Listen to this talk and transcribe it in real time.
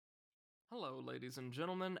Hello, ladies and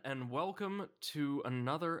gentlemen, and welcome to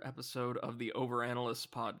another episode of the Overanalysts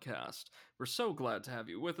podcast. We're so glad to have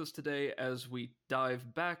you with us today as we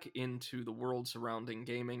dive back into the world surrounding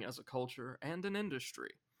gaming as a culture and an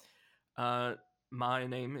industry. Uh, my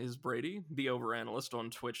name is Brady, the Overanalyst on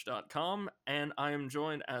Twitch.com, and I am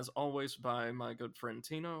joined, as always, by my good friend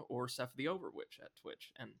Tina, or Seth the Overwitch at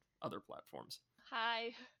Twitch and other platforms.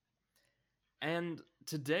 Hi. And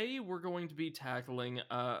today we're going to be tackling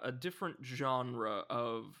a different genre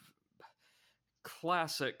of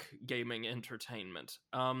classic gaming entertainment.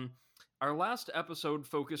 Our last episode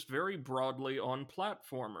focused very broadly on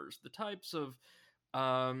platformers, the types of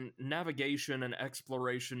navigation and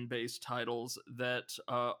exploration based titles that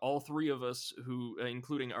all three of us, who,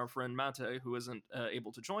 including our friend Mate, who isn't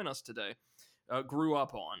able to join us today, grew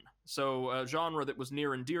up on. So a genre that was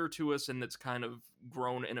near and dear to us and that's kind of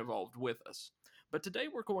grown and evolved with us. But today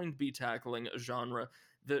we're going to be tackling a genre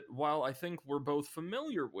that, while I think we're both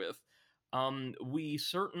familiar with, we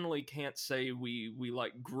certainly can't say we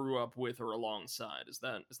like grew up with or alongside. Is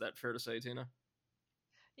that fair to say, Tina?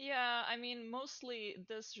 Yeah, I mean, mostly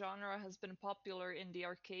this genre has been popular in the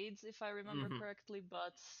arcades, if I remember Mm-hmm. correctly,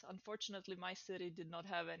 but unfortunately my city did not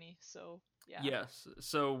have any, so yeah. Yes.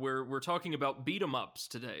 So we're talking about Beatemups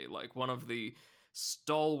today, like one of the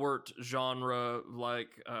stalwart genre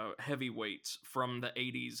heavyweights from the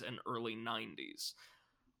 80s and early 90s.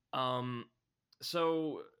 Um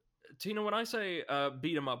so Tina, when I say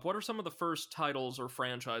beat 'em up, what are some of the first titles or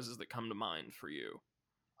franchises that come to mind for you?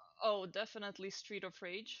 Oh, definitely Street of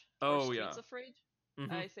Rage or Oh Streets yeah. of Rage.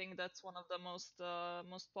 Mm-hmm. I think that's one of the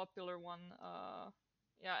most popular one.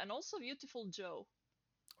 Yeah, and also Beautiful Joe.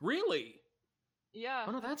 Really? Oh Yeah,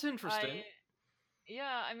 no, that's I interesting.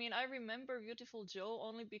 Yeah, I mean, I remember Beautiful Joe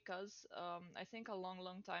only because I think a long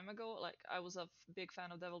time ago, like I was a big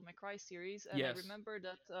fan of Devil May Cry series, and I Yes. remember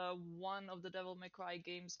that one of the Devil May Cry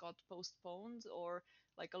games got postponed or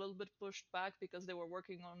like a little bit pushed back because they were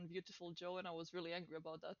working on Beautiful Joe, and I was really angry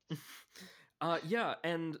about that. Yeah,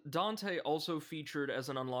 and Dante also featured as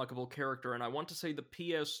an unlockable character, and I want to say the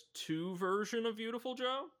PS2 version of Beautiful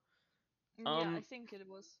Joe. Yeah, I Um, think it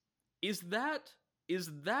was. is that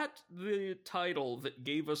is that the title that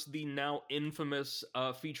gave us the now infamous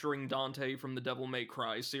featuring Dante from the Devil May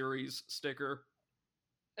Cry series sticker?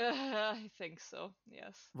 I think so.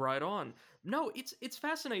 Yes. Right on. No, it's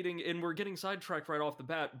fascinating, and we're getting sidetracked right off the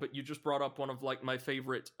bat. But you just brought up one of like my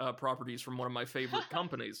favorite properties from one of my favorite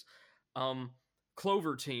companies, um,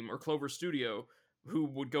 Clover Team or Clover Studio, who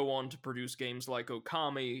would go on to produce games like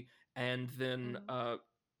Okami, and then Hmm.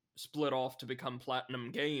 split off to become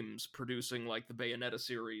Platinum Games, producing like the Bayonetta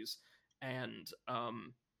series and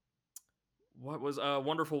what was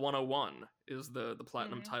Wonderful 101 is the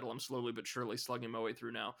platinum Hmm. title. I'm slowly but surely slugging my way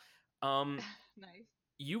through now. Um, Nice.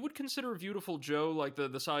 you would consider Beautiful Joe like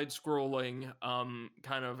the side scrolling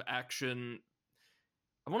kind of action.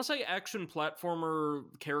 I want to say action platformer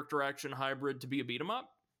character action hybrid to be a beat 'em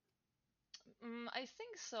up. I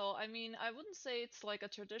think so. I mean, I wouldn't say it's like a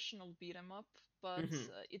traditional beat 'em up, but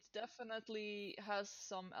Mm-hmm. it definitely has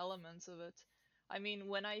some elements of it. I mean,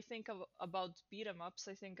 when I think about beat 'em ups,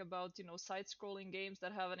 I think about, side-scrolling games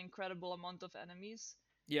that have an incredible amount of enemies,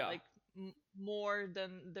 Yeah, like more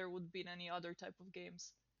than there would be in any other type of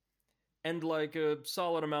games. and like a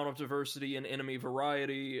solid amount of diversity and enemy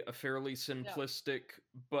variety, a fairly Yeah. simplistic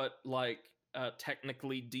but like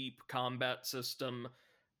technically deep combat system.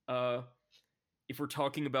 Uh, if we're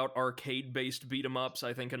talking about arcade-based beat 'em ups,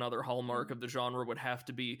 I think another hallmark of Hmm. the genre would have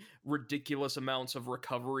to be ridiculous amounts of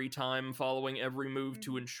recovery time following every move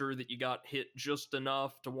to Hmm. ensure that you got hit just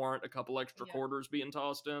enough to warrant a couple extra Yeah. quarters being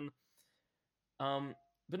tossed in. Um,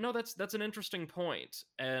 but no, that's an interesting point,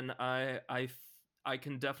 and I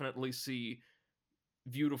can definitely see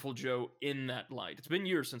Beautiful Joe in that light. It's been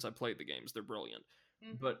years since I played the games; they're brilliant.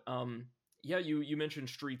 Hmm. But yeah, you mentioned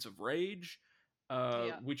Streets of Rage,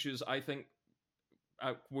 Yeah. which is I think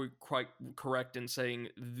we're quite correct in saying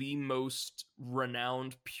the most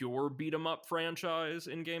renowned pure beat 'em up franchise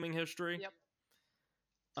in gaming history. Yep.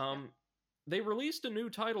 Yep. Um, they released a new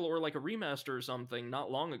title or like a remaster or something not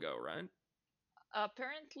long ago, right?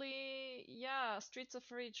 Apparently, yeah, Streets of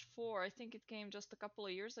Rage 4, I think it came just a couple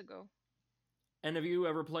of years ago. And have you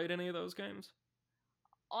ever played any of those games?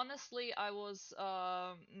 Honestly, I was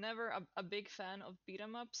never a big fan of beat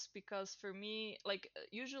 'em ups because for me, like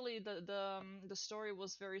usually the story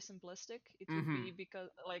was very simplistic. It would be Mm-hmm. because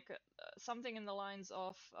like something in the lines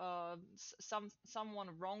of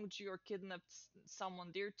someone wronged you or kidnapped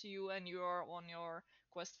someone dear to you, and you are on your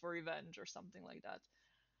quest for revenge or something like that.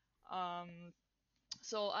 Um,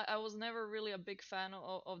 So I was never really a big fan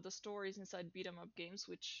of the stories inside beat 'em up games,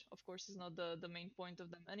 which of course is not the main point of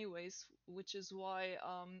them anyways. Which is why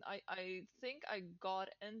I think I got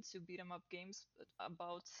into beat 'em up games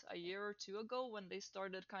about a year or two ago when they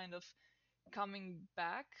started kind of coming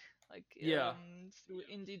back, like Yeah. through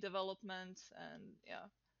indie development and yeah.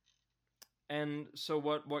 And so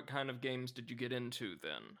what kind of games did you get into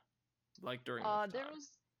then? Like during this There time?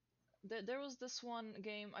 was there was this one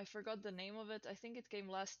game, I forgot the name of it. I think it came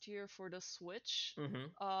last year for the Switch.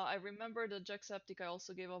 Mhm. I remember that Jacksepticeye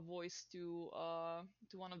also gave a voice to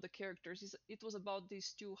one of the characters. It was about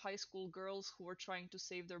these two high school girls who were trying to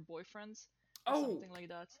save their boyfriends or Oh, something like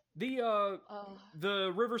that. the Uh,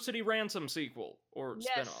 the River City Ransom sequel or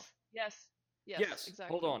spinoff. yes, yes, yes, Yes.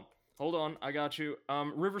 Hold exactly. on. Hold on. I got you.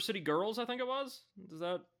 River City Girls, I think it was. Does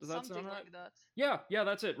that sound Something right? like that. Yeah, yeah,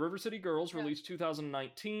 that's it. River City Girls, Yeah. released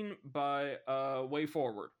 2019 by Way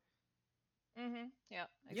Forward. Yeah,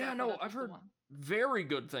 Yeah, exactly. no, That I've was the heard one. very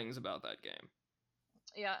good things about that game.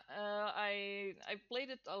 Yeah, I played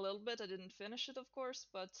it a little bit. I didn't finish it, of course,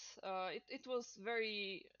 but it was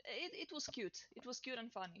it was cute. It was cute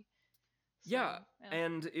and funny. Yeah, So yeah.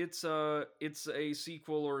 and it's a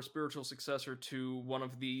sequel or a spiritual successor to one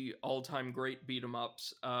of the all-time great beat 'em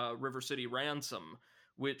ups, River City Ransom,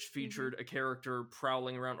 which Mhm. featured a character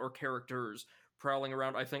prowling around or characters prowling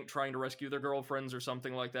around, I think trying to rescue their girlfriends or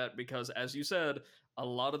something like that, because as you said, a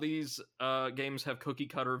lot of these games have cookie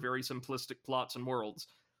cutter, very simplistic plots and worlds,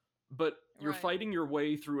 but you're Right. fighting your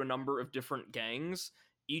way through a number of different gangs,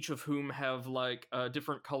 each of whom have like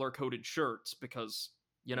different color coded shirts because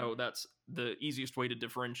Mhm. that's the easiest way to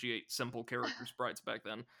differentiate simple character sprites back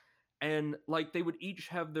then. And like they would each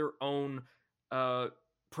have their own uh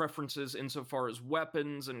preferences insofar as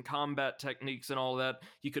weapons and combat techniques and all that.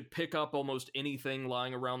 You could pick up almost anything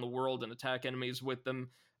lying around the world and attack enemies with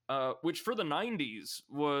them, which for the 90s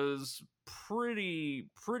was pretty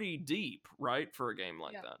deep, right, for a game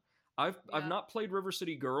like Yeah. that. I've Yeah. not played River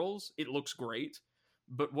City Girls. It looks great,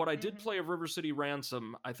 but what I did Mhm. play of River City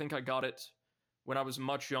Ransom, I think I got it when I was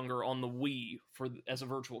much younger on the Wii for as a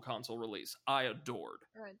virtual console release. I adored.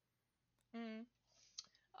 Right. Mhm.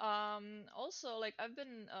 Also, like I've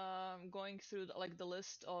been going through like the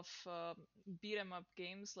list of beat 'em up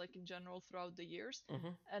games, like in general throughout the years,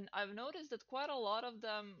 Hmm. and I've noticed that quite a lot of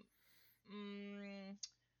them mm,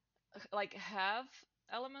 like have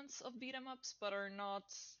elements of beat 'em ups, but are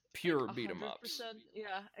not like Pure a beat 'em hundred ups. percent.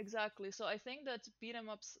 Yeah, exactly. So I think that beat 'em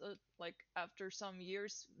ups, like after some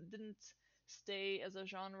years, didn't stay as a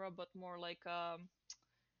genre, but more like a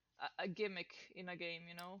gimmick in a game.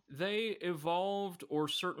 You know? They evolved, or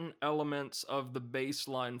certain elements of the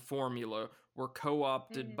baseline formula were co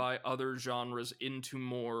opted Hmm. by other genres into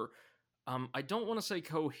more, I don't want to say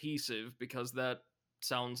cohesive because that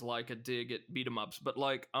sounds like a dig at beat 'em ups, but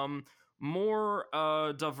like, more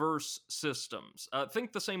diverse systems.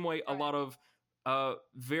 Think the same way a Right. lot of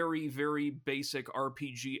very basic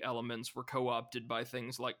RPG elements were co opted by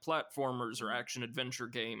things like platformers or Hmm. action adventure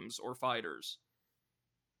games or fighters.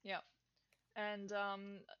 Yeah. And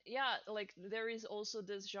yeah, like there is also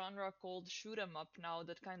this genre called shoot 'em up now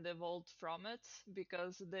that kind of evolved from it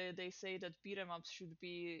because they say that beat 'em ups should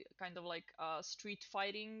be kind of like street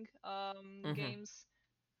fighting Hmm. games,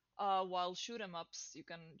 while shoot 'em ups you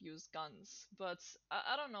can use guns. But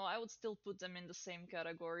I don't know, I would still put them in the same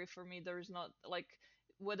category. For me, there is not like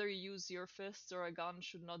whether you use your fists or a gun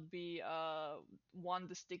should not be one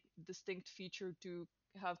distinct feature to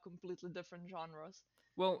have completely different genres.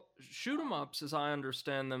 Well, shoot 'em Um, ups, as I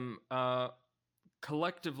understand them,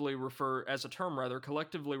 collectively refer, as a term rather,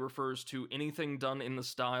 collectively refers to anything done in the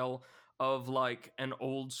style of like an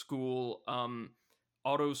old school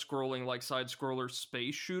auto scrolling, like side scroller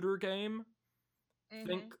space shooter game.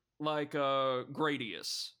 Think mhm. like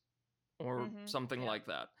Gradius or something Yeah. like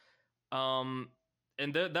that. Um,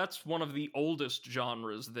 and that's one of the oldest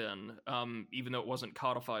genres then, even though it wasn't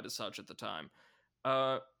codified as such at the time.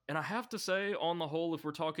 Uh, and I have to say, on the whole, if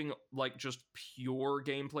we're talking like just pure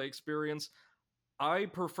gameplay experience, I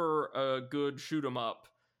prefer a good shoot 'em up,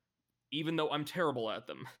 even though I'm terrible at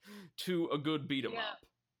them, to a good beat 'em Yeah. up.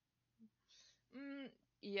 Mm,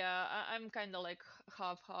 yeah, I'm kind of like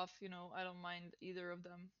half half, I don't mind either of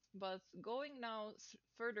them. But going now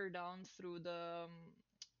further down through the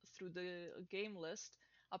game list,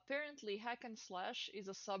 apparently hack and slash is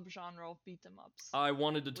a subgenre of beat 'em ups, I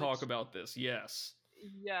wanted to talk which about this. Yes.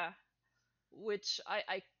 yeah, which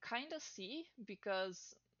I kind of see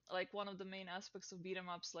because like one of the main aspects of beat 'em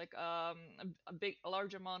ups, like a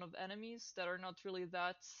large amount of enemies that are not really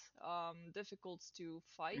that difficult to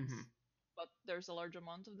fight, Hmm. but there's a large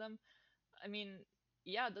amount of them. I mean,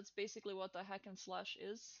 yeah, that's basically what a hack and slash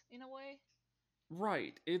is in a way.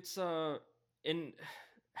 Right. It's in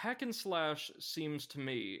hack and slash seems to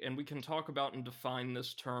me, and we can talk about and define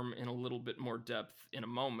this term in a little bit more depth in a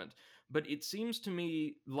moment, but it seems to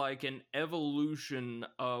me like an evolution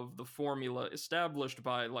of the formula established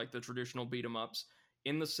by like the traditional beat 'em ups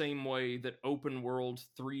in the same way that open world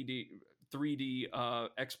 3D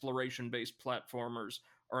exploration based platformers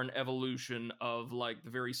are an evolution of like the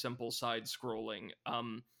very simple side scrolling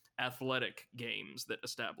athletic games that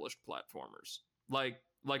established platformers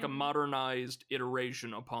like a Mm-hmm. modernized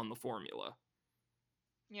iteration upon the formula.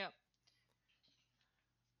 Yeah.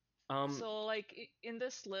 Um, So like in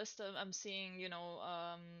this list, I'm seeing,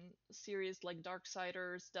 series like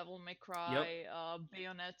Darksiders, Devil May yep, Cry,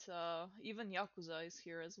 Bayonetta, even Yakuza is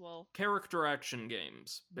here as well. character action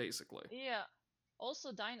games, basically. Yeah.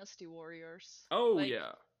 Also Dynasty Warriors. Oh Like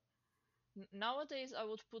yeah. nowadays, I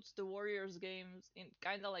would put the Warriors games in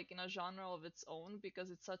kind of like in a genre of its own because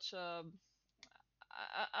it's such a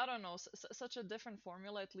I don't know, such a different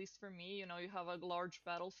formula, at least for me. You have a large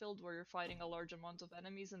battlefield where you're fighting a large amount of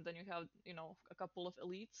enemies, and then you have, a couple of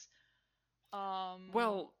elites. Um,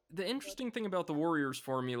 Well, the but interesting thing about the Warriors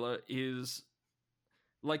formula is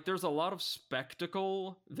like there's a lot of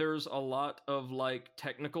spectacle, there's a lot of like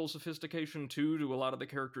technical sophistication too to a lot of the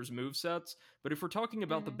characters' move sets. But if we're talking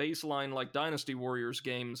about the hmm baseline like Dynasty Warriors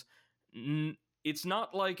games, it's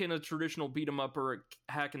not like in a traditional beat 'em up or a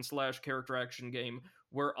hack and slash character action game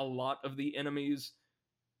where a lot of the enemies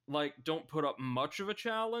like don't put up much of a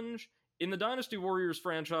challenge. In the Dynasty Warriors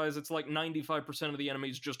franchise, it's like 95% of the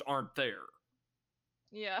enemies just aren't there,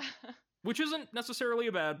 yeah. which isn't necessarily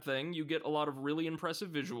a bad thing. You get a lot of really impressive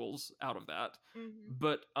visuals out of that. hmm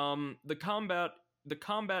But the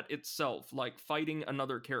combat itself, like fighting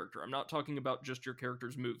another character, I'm not talking about just your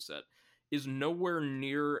character's moveset, is nowhere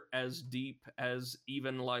near as deep as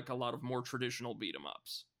even like a lot of more traditional beat 'em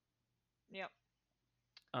ups. Yeah.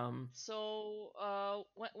 Um So,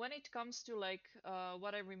 when it comes to like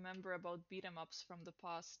what I remember about beat 'em ups from the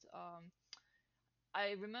past,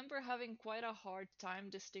 I remember having quite a hard time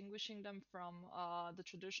distinguishing them from the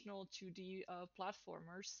traditional 2D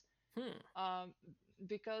platformers. hmm, Um,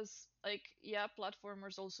 because, like, yeah,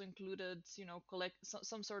 platformers also included, collect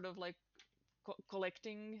some sort of like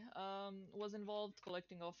collecting was involved,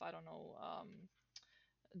 collecting of, I don't know,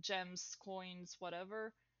 gems, coins,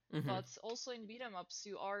 whatever. mhm, But also in beat 'em ups,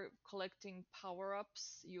 you are collecting power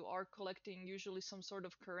ups. You are collecting usually some sort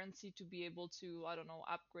of currency to be able to, I don't know,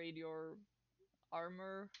 upgrade your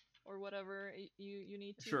armor or whatever you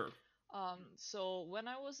need to. sure. So when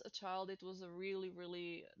I was a child, it was a really,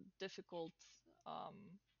 really difficult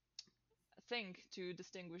um, thing to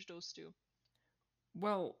distinguish those two.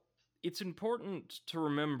 Well, it's important to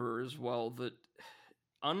remember as well that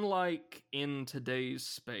unlike in today's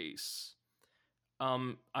space,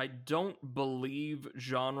 I don't believe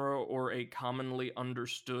genre or a commonly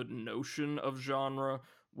understood notion of genre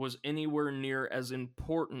was anywhere near as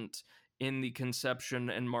important in the conception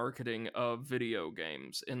and marketing of video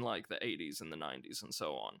games in like the 80s and the 90s and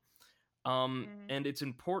so on. hmm And it's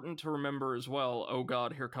important to remember as well. Oh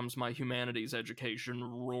God, here comes my humanities education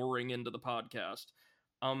roaring into the podcast.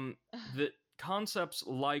 Um, that concepts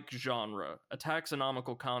like genre, a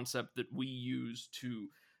taxonomical concept that we use to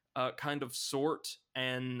kind of sort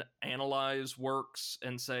and analyze works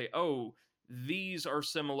and say, oh, these are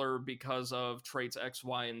similar because of traits X,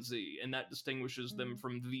 Y, and Z, and that distinguishes them hmm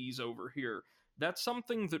from these over here. That's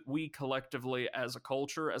something that we collectively, as a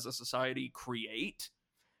culture, as a society, create,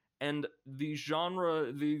 and these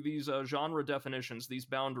genre definitions, these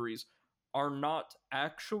boundaries are not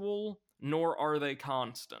actual nor are they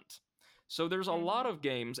constant. So there's a lot hmm of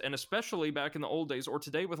games, and especially back in the old days or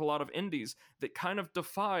today with a lot of indies, that kind of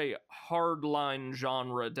defy hardline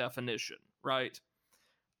genre definition, right?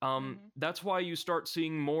 hmm That's why you start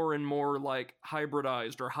seeing more and more like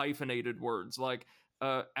hybridized or hyphenated words like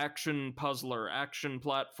action puzzler, action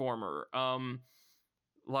platformer,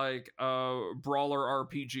 like brawler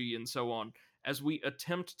RPG and so on, as we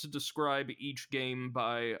attempt to describe each game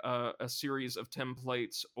by a series of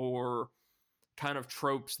templates or kind of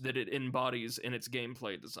tropes that it embodies in its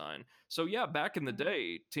gameplay design. So yeah, back in the hmm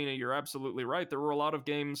day, Tina, you're absolutely right. There were a lot of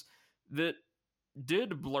games that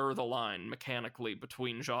did blur the line mechanically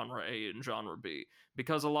between genre A and genre B,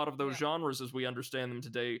 because a lot of those Yeah. genres as we understand them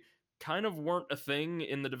today kind of weren't a thing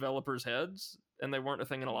in the developers' heads, and they weren't a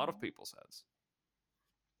thing in a lot of hmm people's heads.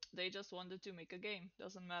 They just wanted to make a game.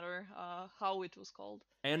 Doesn't matter how it was called.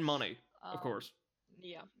 And money, of Um, course.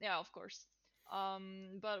 yeah, yeah, of course.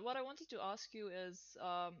 But what I wanted to ask you is,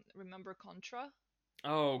 remember Contra?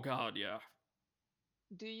 Oh God, yeah.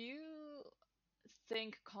 Do you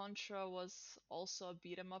think Contra was also a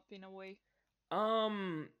beat 'em up in a way?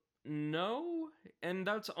 Um, no, and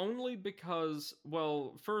that's only because,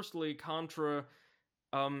 well, firstly, Contra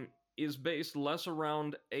um is based less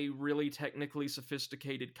around a really technically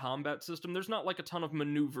sophisticated combat system. There's not like a ton of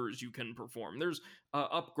maneuvers you can perform. There's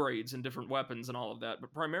upgrades and different weapons and all of that,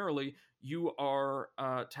 but primarily you are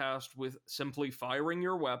tasked with simply firing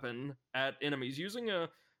your weapon at enemies using a.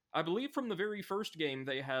 I believe from the very first game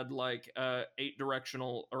they had like eight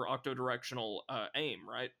directional or octo-directional aim,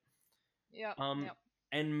 right? Yep, Um, yep.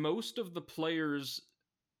 and most of the players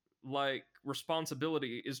like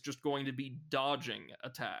responsibility is just going to be dodging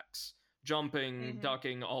attacks, jumping, Mhm.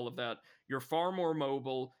 ducking, all of that. You're far more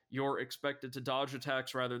mobile. You're expected to dodge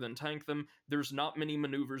attacks rather than tank them. There's not many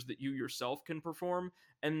maneuvers that you yourself can perform.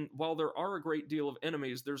 And while there are a great deal of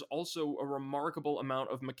enemies, there's also a remarkable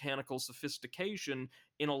amount of mechanical sophistication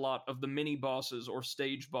in a lot of the mini bosses or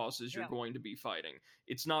stage bosses you're Yeah. going to be fighting.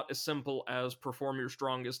 It's not as simple as perform your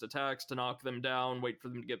strongest attacks to knock them down, wait for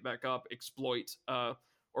them to get back up, exploit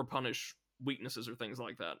or punish weaknesses or things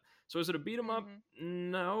like that. So is it a beat 'em up? Mhm.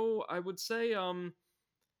 No, I would say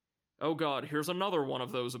oh god, here's another one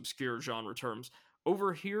of those obscure genre terms.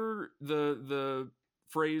 Over here, the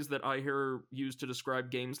phrase that I hear used to describe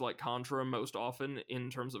games like Contra most often in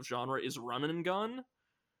terms of genre is run and gun.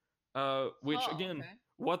 Which Oh, again, okay.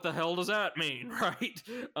 what the hell does that mean, right?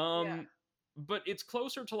 Yeah. But it's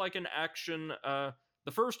closer to like an action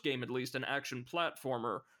the first game at least an action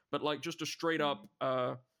platformer, but like just a straight up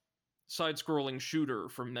Mhm. side scrolling shooter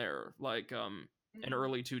from there, like an Mhm.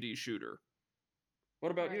 early 2D shooter.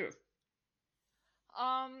 What about Right. you?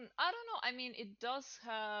 I don't know. I mean, it does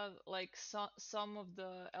have like some of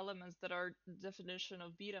the elements that are definition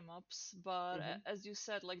of beat 'em ups, but Hmm. as you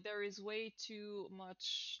said, like there is way too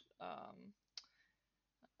much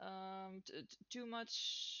too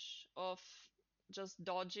much of just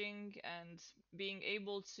dodging and being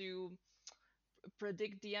able to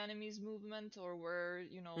predict the enemy's movement, or where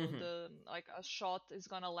Hmm. the like a shot is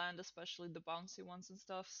gonna land, especially the bouncy ones and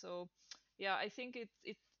stuff. So yeah, I think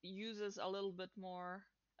it uses a little bit more,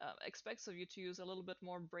 expects of you to use a little bit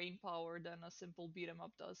more brain power than a simple beat 'em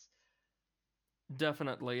up does.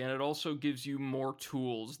 Definitely, and it also gives you more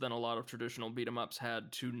tools than a lot of traditional beat 'em ups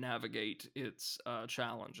had to navigate its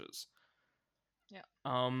challenges. Yeah.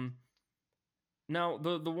 Um, Now,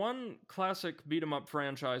 the one classic beat 'em up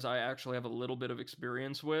franchise I actually have a little bit of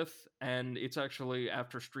experience with, and it's actually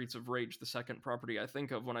after Streets of Rage, the second property I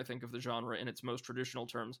think of when I think of the genre in its most traditional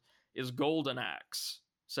terms, is Golden Axe.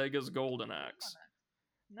 Sega's Golden Golden Axe. Axe.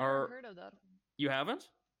 Never Are heard of that. you haven't?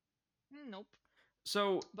 Nope.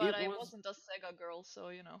 So But I wasn't a Sega girl, so.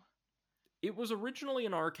 it was originally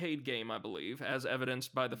an arcade game, I believe, as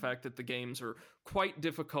evidenced by the Mhm. fact that the games are quite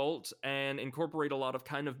difficult and incorporate a lot of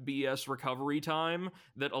kind of BS recovery time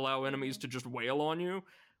that allow enemies Mhm. to just wail on you.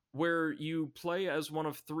 Where you play as one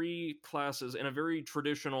of three classes in a very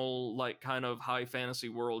traditional, like kind of high fantasy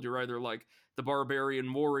world. You're either like the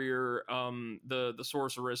barbarian warrior, the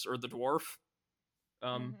sorceress, or the dwarf.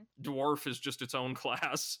 Mhm. Dwarf is just its own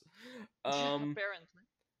class. Um, Apparently.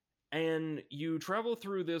 and you travel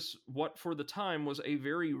through this what for the time was a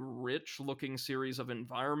very rich looking series of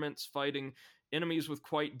environments, fighting enemies with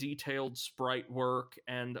quite detailed sprite work,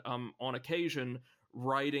 and on occasion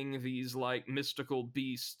riding these like mystical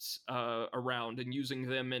beasts around and using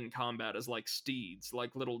them in combat as like steeds,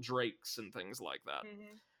 like little drakes and things like that.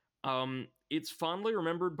 Mhm. It's fondly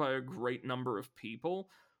remembered by a great number of people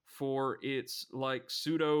for its like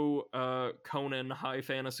pseudo Conan high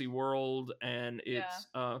fantasy world and Yeah. its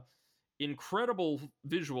incredible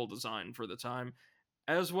visual design for the time,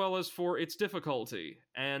 as well as for its difficulty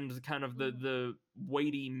and kind of the Mhm. the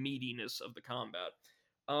weighty meatiness of the combat.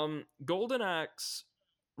 Golden Axe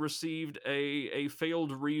received a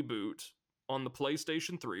failed reboot on the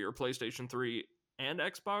PlayStation 3 or PlayStation 3 and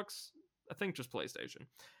Xbox, I think just PlayStation,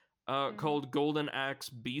 Mhm. called Golden Axe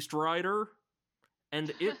Beast Rider, and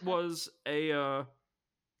it was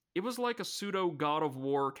like a pseudo God of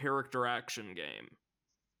War character action game,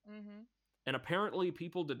 Mhm. and apparently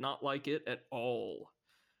people did not like it at all.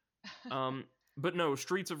 Um, but no,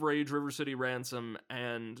 Streets of Rage, River City Ransom,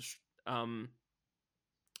 and um,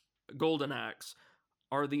 Golden Axe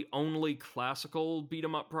are the only classical beat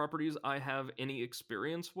 'em up properties I have any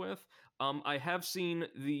experience with. I have seen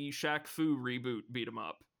the Shaq Fu reboot beat 'em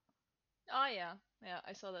up, Oh yeah. Yeah,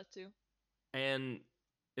 I saw that too. and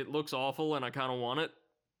it looks awful, and I kind of want it.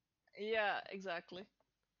 Yeah, exactly.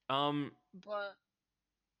 Um, But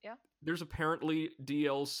yeah. there's apparently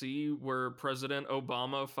DLC where President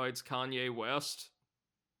Obama fights Kanye West.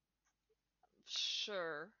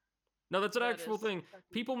 Sure. No, that's an That actual is thing. exactly.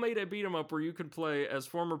 People made a beat 'em up where you could play as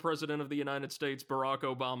former president of the United States Barack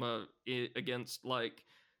Obama against like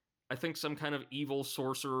I think some kind of evil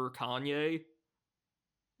sorcerer Kanye.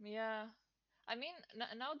 Yeah. I mean,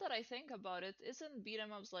 now that I think about it, isn't beat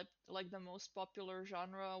 'em ups like the most popular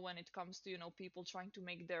genre when it comes to, people trying to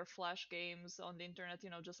make their flash games on the internet,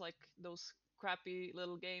 just like those crappy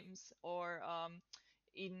little games, or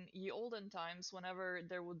in ye olden times, whenever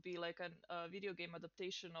there would be like a video game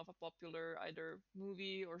adaptation of a popular either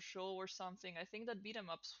movie or show or something, I think that beat 'em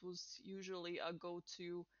ups was usually a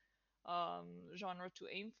go-to genre to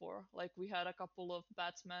aim for. Like we had a couple of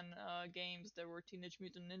Batman games, there were Teenage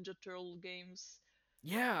Mutant Ninja Turtle games.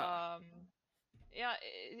 Yeah. Um, yeah,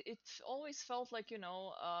 it always felt like,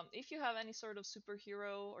 if you have any sort of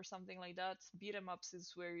superhero or something like that, beat 'em ups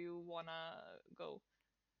is where you wanna go.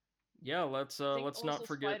 Yeah, I think let's not also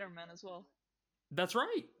forget. Spider-Man as well. That's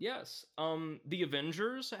right. Yes. The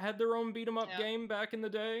Avengers had their own beat 'em up Yeah. game back in the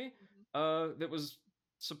day. Hmm. That was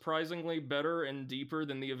surprisingly better and deeper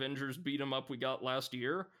than the Avengers beat 'em up we got last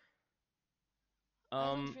year. I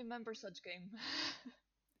don't Um, remember such game.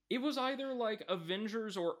 it was either like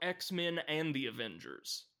Avengers or X-Men and the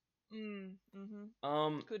Avengers. Mm-hmm.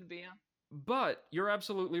 Um, Could be, yeah. but you're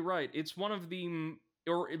absolutely right. It's one of the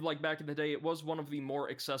or like back in the day, it was one of the more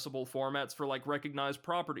accessible formats for like recognized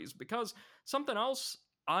properties because something else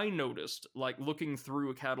I noticed, like looking through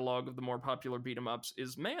a catalog of the more popular beat 'em ups,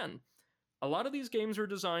 is man, a lot of these games are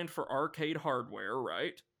designed for arcade hardware,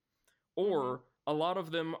 right? Mm-hmm. Or a lot of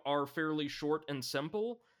them are fairly short and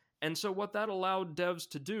simple. And so, what that allowed devs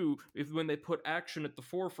to do, if when they put action at the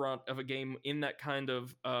forefront of a game in that kind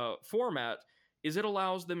of format, is it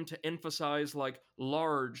allows them to emphasize like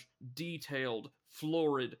large, detailed,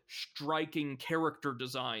 florid, striking character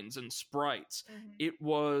designs and sprites. Mm-hmm. It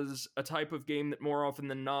was a type of game that more often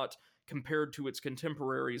than not, compared to its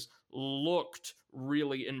contemporaries, looked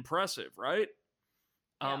really impressive, right?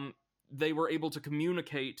 Yeah. um, they were able to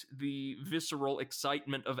communicate the visceral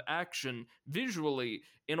excitement of action visually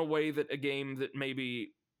in a way that a game that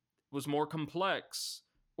maybe was more complex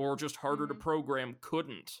or just harder to Mm-hmm. program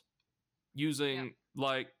couldn't, Yeah. using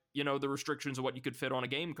like the restrictions of what you could fit on a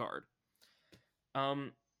game card.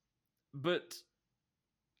 um but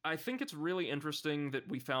I think it's really interesting that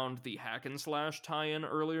we found the hack and slash tie-in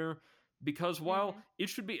earlier, because while Mm-hmm. it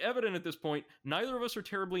should be evident at this point, neither of us are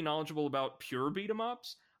terribly knowledgeable about pure beat 'em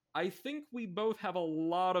ups. I think we both have a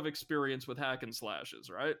lot of experience with hack and slashes,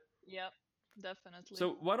 right? Yep. Definitely.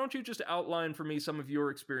 So why don't you just outline for me some of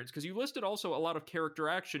your experience? Because you listed also a lot of character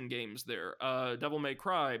action games there. Devil May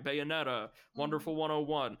Cry, Bayonetta, Mm-hmm. Wonderful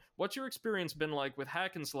 101. What's your experience been like with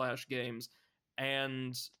hack and slash games?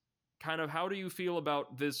 And kind of how do you feel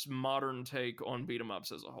about this modern take on beat 'em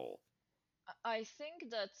ups as a whole? I think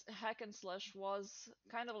that hack and slash was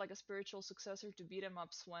kind of like a spiritual successor to beat 'em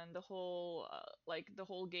ups when the whole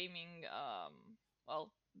gaming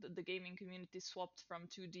the gaming community swapped from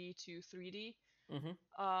 2D to 3D,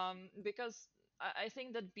 Mm-hmm. because I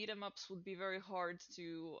think that beat 'em ups would be very hard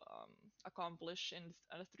to accomplish in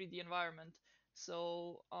a 3D environment.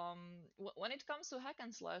 So when it comes to hack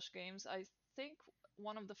and slash games, I think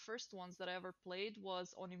one of the first ones that I ever played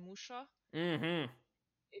was Onimusha, Mm-hmm.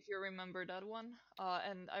 if you remember that one.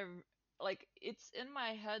 And like it's in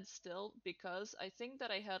my head still because I think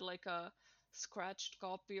that I had like a scratched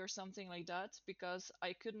copy or something like that because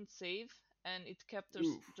I couldn't save, and it kept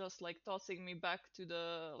Oof. just like tossing me back to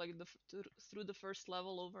the like through the first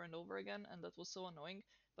level over and over again, and that was so annoying.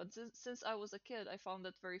 But since I was a kid, I found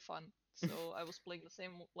that very fun, so I was playing the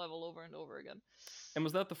same level over and over again. And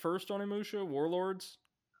was that the first Onimusha, Warlords?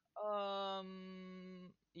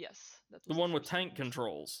 Yes, that The was the one with first tank Onimusha.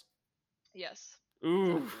 controls. Yes,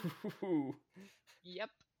 Ooh. exactly. Yep.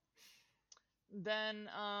 Then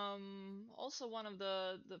also one of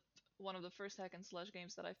the first hack and slash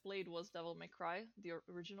games that I played was Devil May Cry, the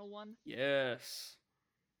original one, Yes.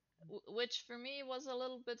 which for me was a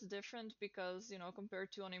little bit different because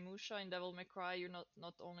compared to Onimusha in Devil May Cry, you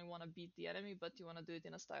not only want to beat the enemy, but you want to do it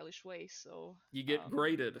in a stylish way. So You get um,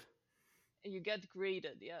 graded. you get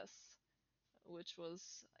graded, yes, which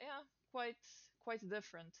was, yeah, quite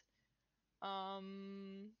different.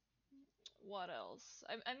 Um, what else?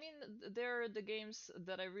 I mean, there are the games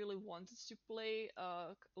that I really wanted to play,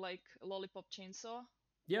 like Lollipop Chainsaw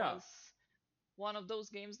Yeah. was one of those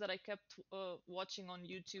games that I kept watching on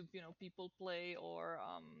YouTube, people play, or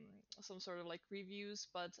some sort of like reviews,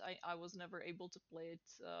 but I was never able to play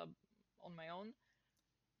it on my own.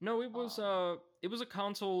 No, Um, it was a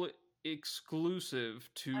console exclusive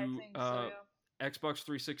I to think so, yeah. Xbox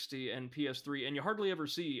 360 and PS3, and you hardly ever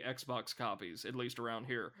see Xbox copies, at least around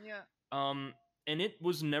here. Yeah. Um, And it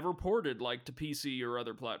was never ported like to PC or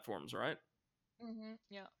other platforms, right?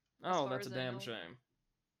 Yeah. As Oh, far that's a as I damn know. shame.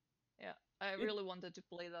 Yeah. I It really wanted to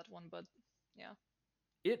play that one, but yeah.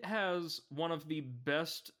 it has one of the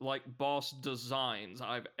best like boss designs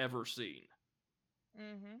I've ever seen.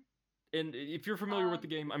 Mhm. And if you're familiar with the Um.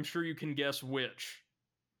 game, I'm sure you can guess which.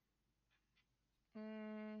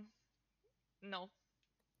 Mm, no.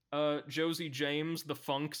 Josie James, the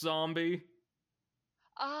funk zombie,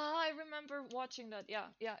 Ah, I remember watching that. Yeah.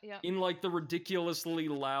 Yeah. Yeah. in like the ridiculously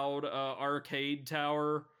loud arcade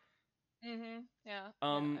tower, Yeah. Yeah.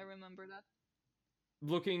 I um, remember that.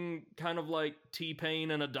 looking kind of like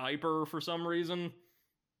T-Pain in a diaper for some reason.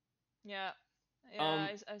 Yeah. Yeah.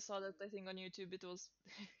 Um, I saw that. I think on YouTube. It was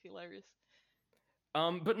hilarious.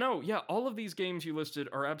 but no, yeah, all of these games you listed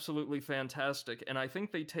are absolutely fantastic, and I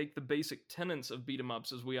think they take the basic tenets of beat 'em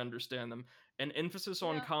ups as we understand them, an emphasis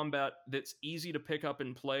on Yeah. combat that's easy to pick up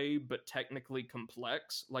and play, but technically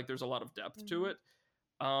complex. Like there's a lot of depth to Mhm. it.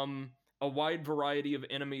 Um, a wide variety of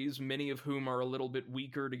enemies, many of whom are a little bit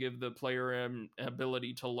weaker to give the player an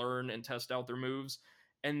ability to learn and test out their moves,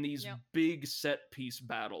 and these Yeah. big set piece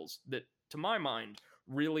battles that, to my mind,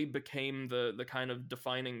 really became the kind of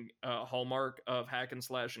defining hallmark of hack and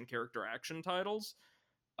slash and character action titles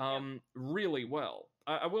Yeah. really well.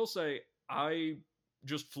 I will say I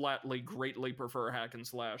just flatly greatly prefer hack and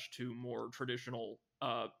slash to more traditional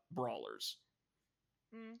brawlers.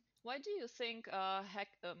 Why do you think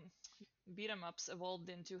beat 'em ups evolved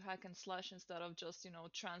into hack and slash instead of just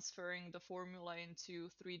transferring the formula into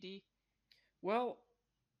 3D? Well,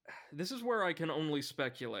 this is where I can only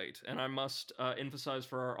speculate, and I must emphasize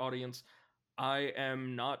for our audience I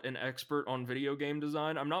am not an expert on video game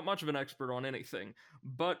design. I'm not much of an expert on anything,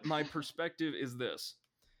 but my perspective is this.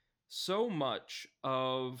 So much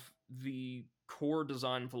of the core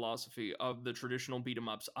design philosophy of the traditional beat 'em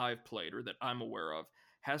ups I've played or that I'm aware of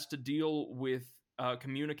has to deal with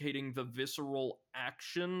communicating the visceral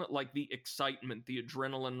action, like the excitement, the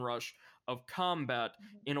adrenaline rush of combat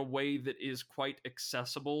Mhm. in a way that is quite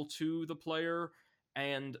accessible to the player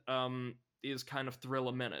and is kind of thrill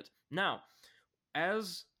a minute. Now,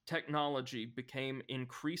 as technology became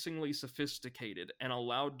increasingly sophisticated and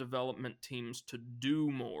allowed development teams to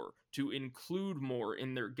do more, to include more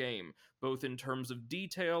in their game, both in terms of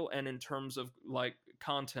detail and in terms of like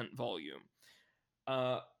content volume,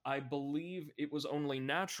 I believe it was only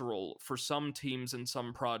natural for some teams and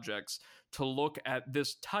some projects to look at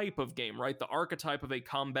this type of game, right? The archetype of a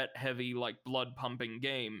combat heavy, like blood pumping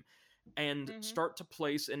game, and Mhm. start to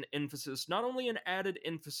place an emphasis, not only an added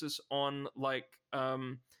emphasis on like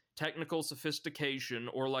technical sophistication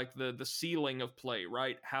or like the ceiling of play,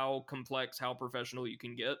 right? How complex, how professional you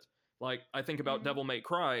can get. Like I think about Mhm. Devil May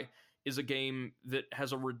Cry is a game that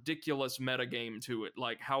has a ridiculous meta game to it,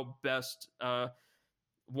 like how best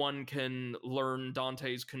one can learn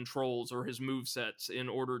Dante's controls or his move sets in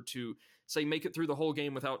order to say make it through the whole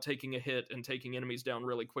game without taking a hit and taking enemies down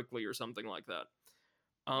really quickly or something like that.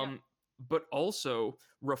 Yeah. um, but also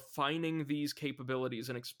refining these capabilities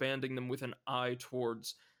and expanding them with an eye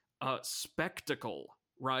towards spectacle,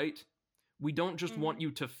 right? We don't just Mhm. want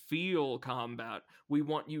you to feel combat. We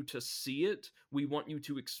want you to see it. We want you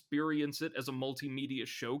to experience it as a multimedia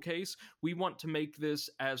showcase. We want to make this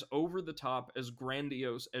as over the top, as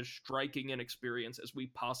grandiose, as striking an experience as we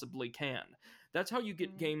possibly can. That's how you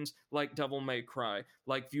get Mhm. games like Devil May Cry,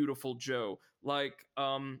 like Beautiful Joe, like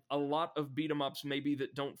a lot of beat 'em ups maybe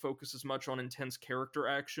that don't focus as much on intense character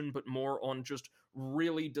action, but more on just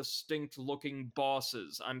really distinct looking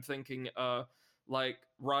bosses. I'm thinking like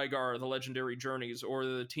Rygar, the Legendary Journeys, or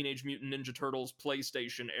the Teenage Mutant Ninja Turtles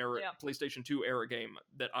Yeah. PlayStation 2 era game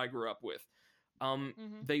that I grew up with.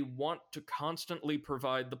 Mhm. They want to constantly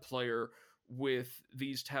provide the player with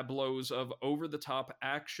these tableaus of over the top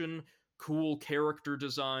action, cool character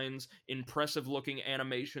designs, impressive looking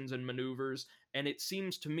animations and maneuvers. And it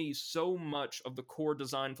seems to me so much of the core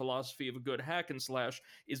design philosophy of a good hack and slash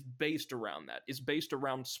is based around that, is based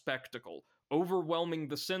around spectacle, overwhelming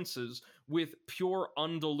the senses with pure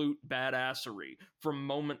undilute badassery from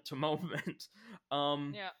moment to moment.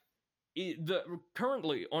 um, Yeah.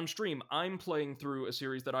 Currently on stream, I'm playing through a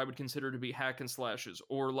series that I would consider to be hack and slashes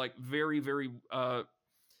or like very, very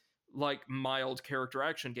like mild character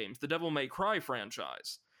action games, the Devil May Cry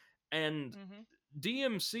franchise, and Mhm.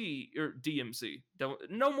 DMC.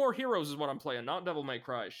 No More Heroes is what I'm playing, not Devil May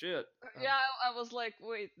Cry. Shit. Yeah. I was like,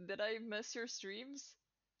 wait, did I miss your streams?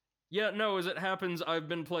 Yeah, no, as it happens, I've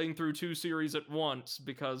been playing through two series at once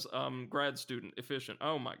because grad student efficient.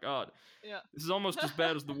 Oh my god. Yeah. This is almost as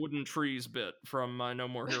bad as the wooden trees bit from my No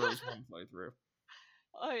More Heroes 1 playthrough.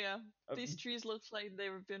 Oh yeah, Uh, these trees look like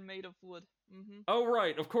they've been made of wood. Mm-hmm. oh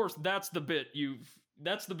right, of course, that's the bit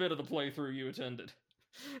of the playthrough you attended.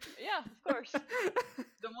 Yeah, of course.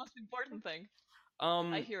 The most important thing. I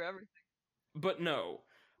um, hear everything. but no.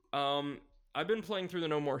 Um, I've been playing through the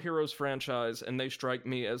No More Heroes franchise, and they strike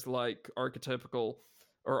me as like archetypical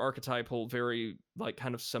or archetypal, very like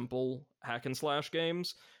kind of simple hack and slash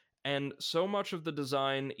games. And so much of the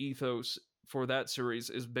design ethos for that series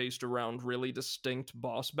is based around really distinct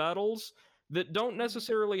boss battles that don't Mm-hmm.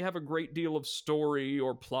 necessarily have a great deal of story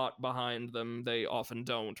or plot behind them. They often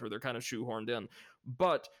don't, or they're kind of shoehorned in.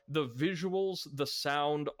 But the visuals, the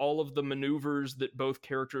sound, all of the maneuvers that both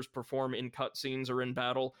characters perform in cutscenes or in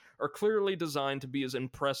battle are clearly designed to be as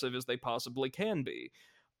impressive as they possibly can be.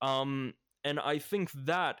 Um, and I think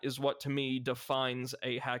that is what to me defines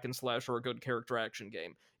a hack and slash or a good character action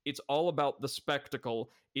game. It's all about the spectacle.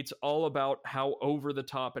 It's all about how over the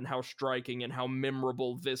top and how striking and how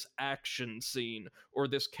memorable this action scene or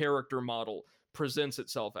this character model presents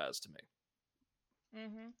itself as to me.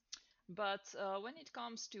 Mm-hmm. But when it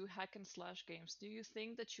comes to hack and slash games, do you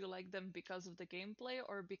think that you like them because of the gameplay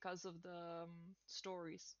or because of the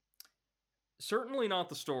stories? Certainly not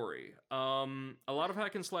the story. A lot of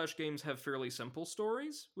hack and slash games have fairly simple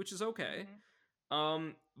stories, which is okay. Mm-hmm.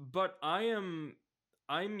 But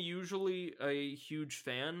I'm usually a huge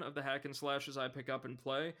fan of the hack and slashes I pick up and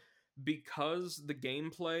play because the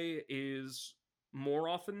gameplay is more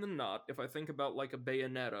often than not, if I think about like a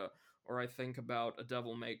Bayonetta or I think about a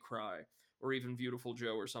Devil May Cry or even Beautiful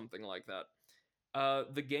Joe or something like that.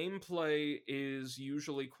 The gameplay is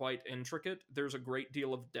usually quite intricate. There's a great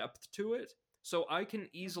deal of depth to it, so I can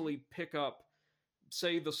Mm-hmm. easily pick up,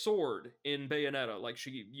 say, the sword in Bayonetta. Like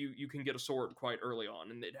you can get a sword quite early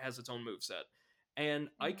on, and it has its own move set. And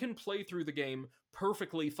I Mm-hmm. can play through the game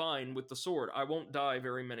perfectly fine with the sword. I won't die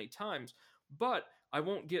very many times, but I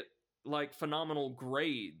won't get like phenomenal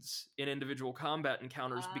grades in individual combat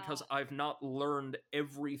encounters because Ah. I've not learned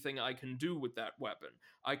everything I can do with that weapon.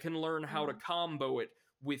 I can learn how to Mm-hmm. combo it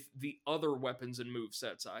with the other weapons and move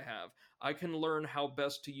sets I have. I can learn how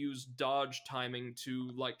best to use dodge timing to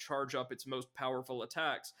like charge up its most powerful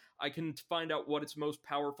attacks. I can find out what its most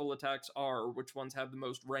powerful attacks are, or which ones have the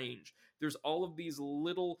most range. There's all of these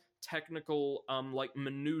little technical like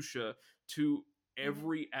minutia to Mm-hmm.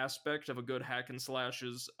 every aspect of a good hack and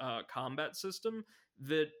slash's combat system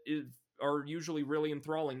that are usually really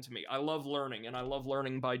enthralling to me. I love learning, and I love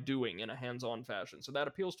learning by doing in a hands-on fashion. So that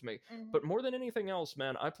appeals to me. Mm-hmm. But more than anything else,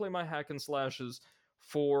 man, I play my hack and slashes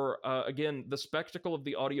for again the spectacle of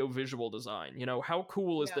the audio visual design. You know, how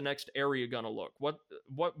cool is Yeah. the next area gonna look?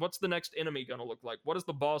 What's the next enemy gonna look like? What is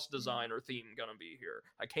the boss Mm-hmm. design or theme gonna be here?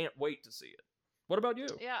 I can't wait to see it. What about you?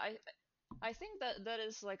 Yeah, I think that that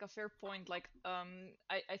is like a fair point. Like,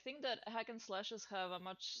 I think that hack and slashes have a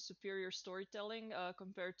much superior storytelling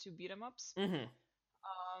compared to beat 'em ups. Mm-hmm.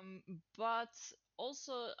 But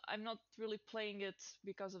also, I'm not really playing it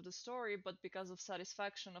because of the story, but because of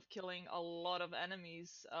satisfaction of killing a lot of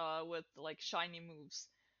enemies with like shiny moves.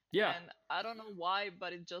 Yeah. And I don't know why,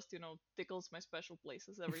 but it just tickles my special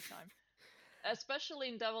places every time. Especially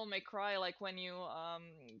in Devil May Cry, like when you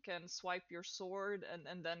can swipe your sword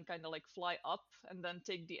and then kind of like fly up and then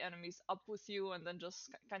take the enemies up with you and then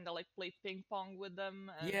just kind of like play ping pong with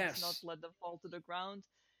them and not Yes. let them fall to the ground.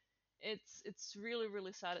 It's really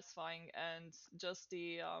really satisfying, and just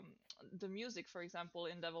the music, for example,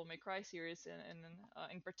 in Devil May Cry series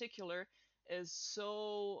in particular, is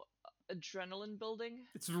so adrenaline building.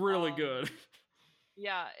 It's really Um, good.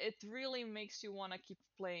 yeah, it really makes you want to keep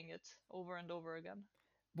playing it over and over again.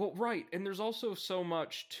 Well, right, and there's also so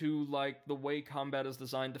much to like the way combat is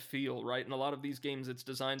designed to feel, right? In a lot of these games, it's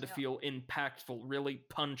designed to Yeah, feel impactful, really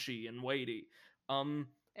punchy and weighty. Um,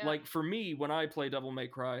 yeah. like for me, when I play Devil May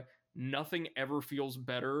Cry, nothing ever feels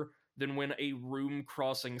better than when a room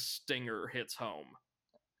crossing stinger hits home.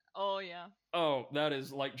 Oh yeah. Oh, that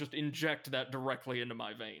is like just inject that directly into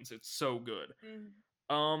my veins. It's so good.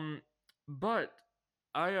 Mm-hmm. Um, but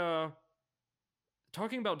I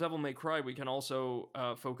talking about Devil May Cry, we can also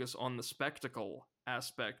focus on the spectacle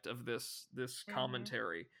aspect of this Mm-hmm.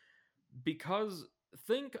 commentary, because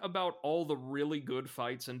think about all the really good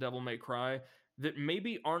fights in Devil May Cry that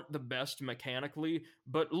maybe aren't the best mechanically,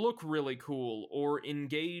 but look really cool or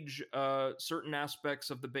engage certain aspects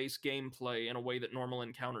of the base gameplay in a way that normal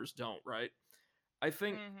encounters don't. Right? I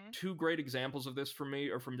think Mm-hmm. two great examples of this for me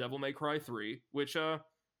are from Devil May Cry 3, which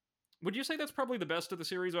would you say that's probably the best of the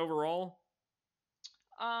series overall?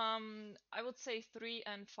 I would say 3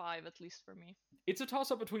 and 5 at least for me. It's a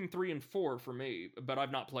toss up between 3 and 4 for me, but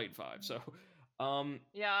I've not played 5, so Mhm. um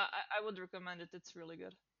Yeah, I would recommend it. It's really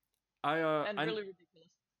good I and I really ridiculous.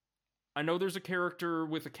 I know there's a character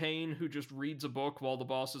with a cane who just reads a book while the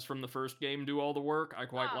bosses from the first game do all the work. I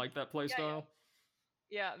quite Ah, like that yeah, playstyle.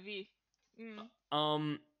 yeah, V. Mm,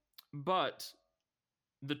 Um, but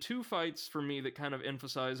the two fights for me that kind of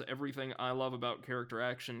emphasize everything I love about character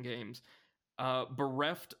action games,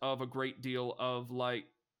 bereft of a great deal of like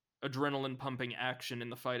adrenaline pumping action in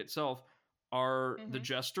the fight itself, are the mhm,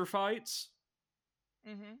 jester fights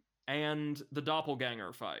mhm. and the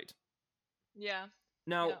doppelganger fight. Yeah,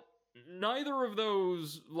 Now, yeah, neither of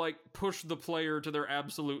those like push the player to their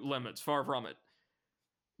absolute limits, far from it.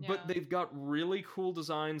 But yeah. they've got really cool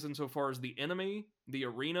designs insofar as the enemy, the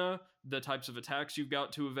arena, the types of attacks you've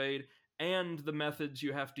got to evade, and the methods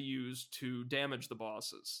you have to use to damage the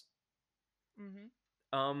bosses. Mhm,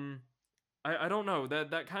 Um, I don't know,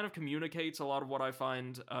 that kind of communicates a lot of what I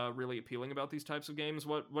find really appealing about these types of games.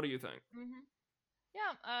 What do you think? mhm.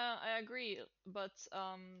 Yeah, I agree, but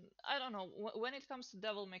I don't know. When it comes to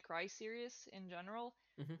Devil May Cry series in general,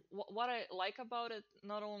 Mm-hmm. what I like about it,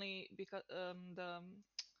 not only because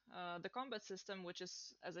the combat system, which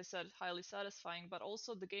is, as I said, highly satisfying, but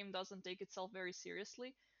also the game doesn't take itself very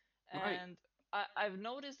seriously, Right. and I've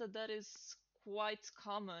noticed that that is quite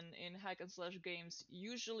common in hack and slash games.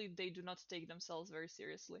 Usually, they do not take themselves very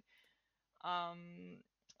seriously.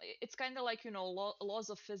 It's kind of like, laws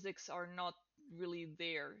of physics are not really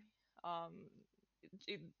there. um,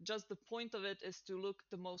 just the point of it is to look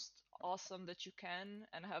the most awesome that you can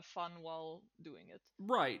and have fun while doing it.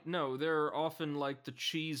 Right. No, they're often like the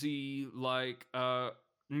cheesy, like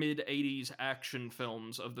mid 80s action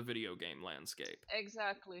films of the video game landscape.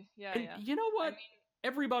 Exactly, yeah, And yeah. you know I what? mean,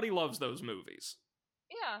 Everybody loves those movies.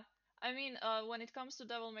 yeah, when it comes to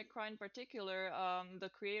Devil May Cry in particular, the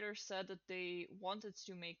creator said that they wanted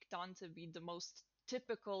to make Dante be the most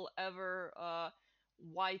typical ever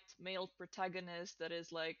white male protagonist that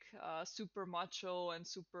is like super macho and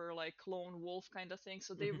super like lone wolf kind of thing.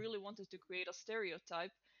 So they Mhm. really wanted to create a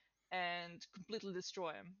stereotype and completely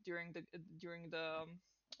destroy him during the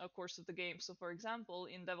course of the game. So, for example,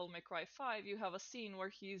 in Devil May Cry 5, you have a scene where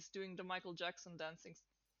he's doing the Michael Jackson dancing.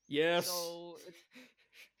 Yes. So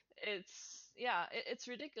it's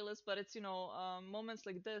ridiculous, but it's moments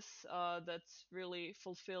like this that really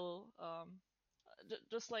fulfill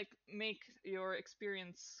just like make your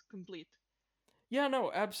experience complete. Yeah,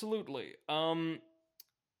 no, absolutely.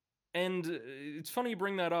 And it's funny you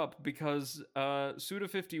bring that up because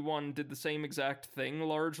Suda51 did the same exact thing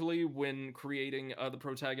largely when creating the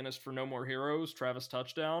protagonist for No More Heroes, Travis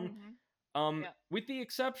Touchdown. Hmm. Yeah. With the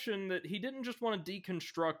exception that he didn't just want to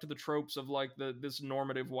deconstruct the tropes of like this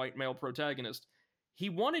normative white male protagonist. He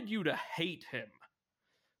wanted you to hate him. Yeah.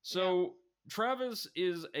 So Travis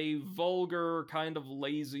is a vulgar, kind of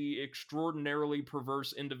lazy, extraordinarily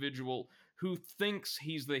perverse individual who thinks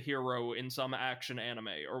he's the hero in some action anime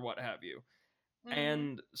or what have you. Hmm.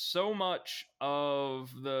 And so much of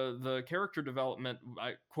the character development,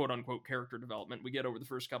 quote unquote character development, we get over the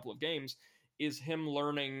first couple of games is him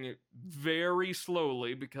learning very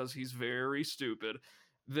slowly because he's very stupid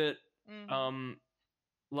that Hmm. um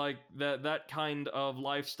like that kind of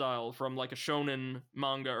lifestyle from like a shonen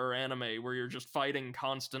manga or anime where you're just fighting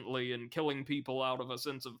constantly and killing people out of a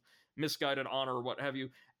sense of misguided honor or what have you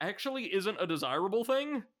actually isn't a desirable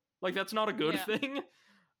thing. Like that's not a good Yeah. thing.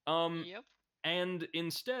 um Yep. and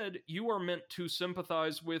instead you are meant to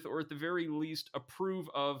sympathize with or at the very least approve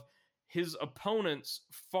of his opponents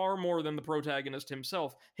far more than the protagonist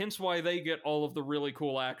himself, hence why they get all of the really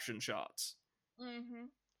cool action shots. Hmm.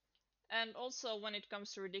 And also, when it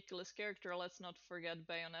comes to ridiculous character, let's not forget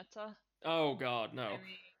Bayonetta. Oh god, no. I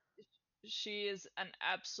mean, she is an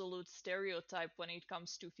absolute stereotype when it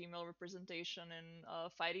comes to female representation in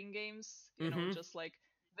fighting games. Mm-hmm. Just like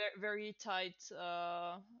very tight,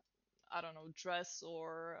 I don't know, dress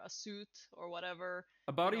or a suit or whatever.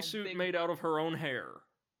 A bodysuit Big made out butt. of her own hair.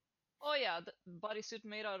 Oh yeah, the bodysuit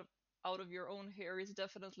made out of your own hair is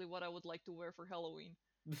definitely what I would like to wear for Halloween.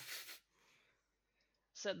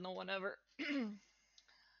 Said no one ever.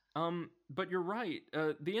 But you're right.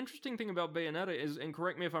 The interesting thing about Bayonetta is, and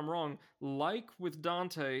correct me if I'm wrong, like with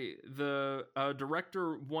Dante, the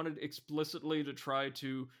director wanted explicitly to try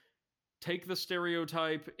to take the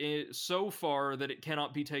stereotype so far that it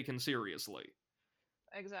cannot be taken seriously.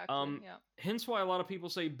 Exactly. Um, Yeah. Hence why a lot of people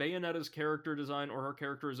say Bayonetta's character design or her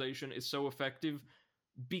characterization is so effective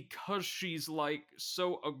because she's like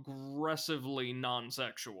so aggressively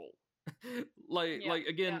non-sexual. Yeah. like Yeah.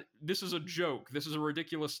 again, this is a joke. This is a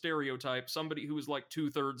ridiculous stereotype. Somebody who is like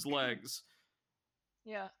 2/3 legs.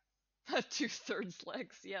 Yeah. 2/3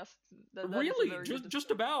 legs. Yes, that is a Really, very good just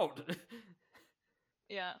description. about.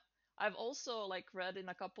 Yeah. I've also like read in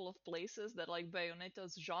a couple of places that like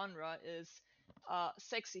Bayonetta's genre is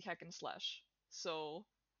sexy hack and slash. So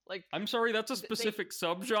like I'm sorry, that's a they specific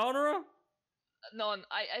subgenre? no,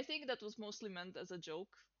 I think that was mostly meant as a joke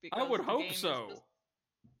I would because the hope game is just so.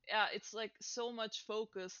 yeah, it's like so much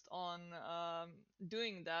focused on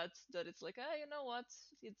doing that that it's like, you know what?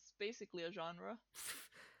 It's basically a genre.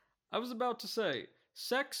 I was about to say,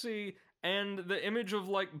 sexy and the image of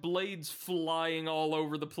like blades flying all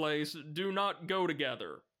over the place do not go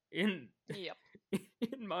together in Yep.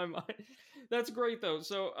 in my mind. That's great though.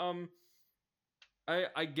 So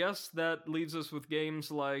I guess that leaves us with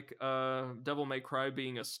games like Devil May Cry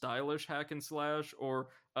being a stylish hack and slash, or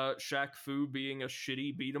Shaq Fu being a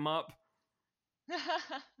shitty beat 'em up.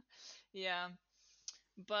 Yeah.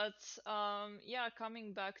 But yeah,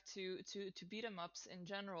 coming back to beat 'em ups in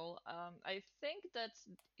general, I think that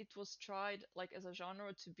it was tried like as a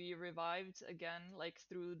genre to be revived again, like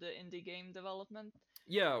through the indie game development.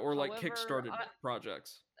 Yeah, or like However, kickstarted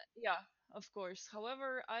projects. yeah, of course.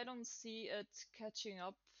 However, I don't see it catching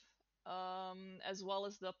up as well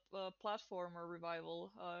as the platformer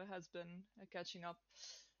revival has been catching up.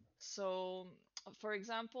 So, for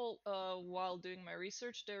example, while doing my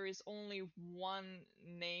research, there is only one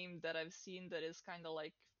name that I've seen that is kind of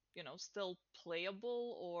like, still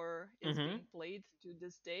playable or is Mm-hmm. being played to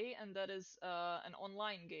this day, and that is an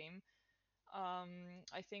online game.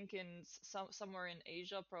 I think in somewhere in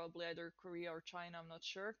Asia, probably either Korea or China, I'm not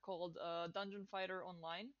sure, called Dungeon Fighter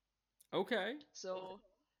Online. Okay. So,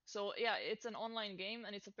 so yeah, it's an online game,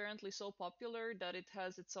 and it's apparently so popular that it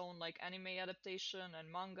has its own like anime adaptation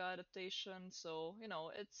and manga adaptation. So,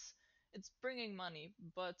 it's bringing money,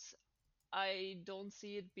 but I don't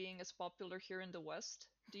see it being as popular here in the West.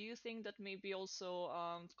 Do you think that maybe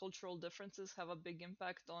also cultural differences have a big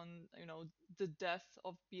impact on, the death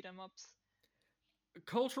of beat 'em ups?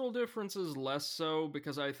 Cultural differences less so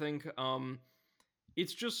because I think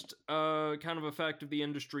it's just kind of a fact of the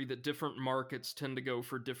industry that different markets tend to go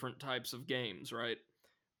for different types of games, right?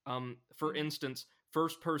 For Hmm. instance,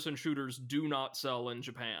 first person shooters do not sell in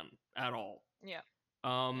Japan at all. Yeah,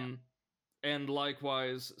 yeah. Um, and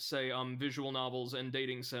likewise, say visual novels and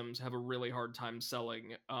dating sims have a really hard time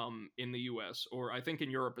selling in the US, or I think in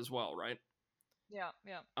Europe as well, right? Yeah,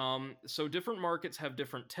 yeah. So different markets have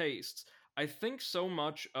different tastes. I think so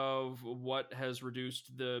much of what has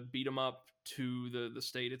reduced the beat 'em up to the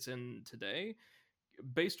state it's in today,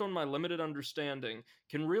 based on my limited understanding,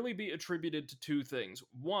 can really be attributed to two things.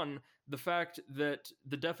 One, the fact that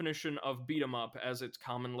the definition of beat 'em up, as it's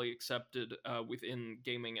commonly accepted within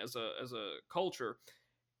gaming as a culture,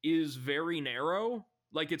 is very narrow.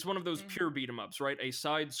 Like it's one of those Hmm. pure beat 'em ups, right? A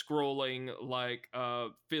side-scrolling, like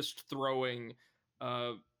fist throwing,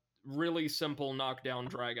 uh, really simple knockdown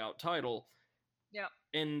drag out title. Yeah.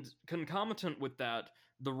 And concomitant with that,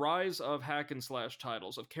 the rise of hack and slash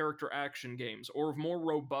titles, of character action games, or of more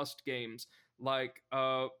robust games like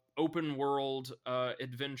open world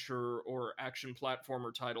adventure or action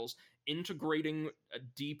platformer titles, integrating a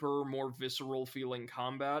deeper, more visceral feeling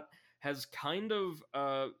combat has kind of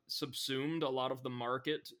subsumed a lot of the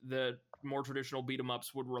market that more traditional beat 'em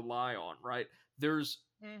ups would rely on, right? There's,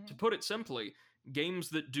 to Hmm. put it simply, games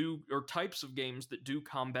that do, or types of games that do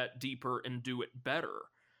combat deeper and do it better,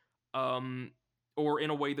 um, or in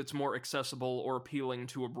a way that's more accessible or appealing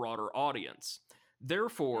to a broader audience.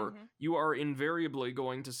 Therefore, Hmm. you are invariably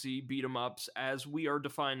going to see beat 'em ups as we are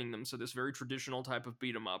defining them, so this very traditional type of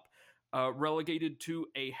beat 'em up, relegated to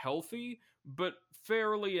a healthy but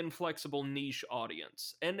fairly inflexible niche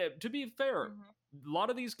audience. And to be fair, Hmm. a lot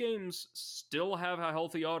of these games still have a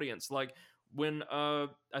healthy audience. Like when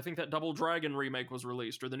I think that Double Dragon remake was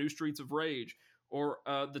released, or the new Streets of Rage, or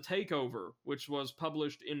The Takeover, which was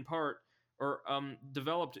published in part or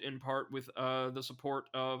developed in part with the support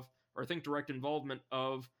of, or I think direct involvement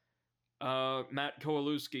of Matt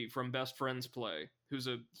Kowaluski from Best Friends Play, who's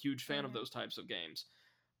a huge fan of Hmm. those types of games.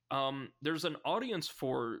 There's an audience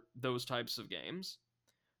for those types of games.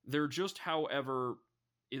 There just, however,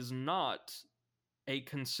 is not a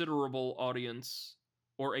considerable audience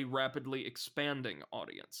or a rapidly expanding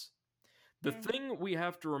audience. The Hmm. thing we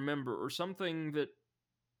have to remember, or something that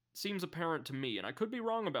seems apparent to me, and I could be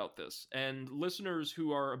wrong about this, and listeners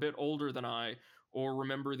who are a bit older than I or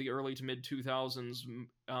remember the early to mid 2000s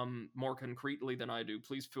more concretely than I do,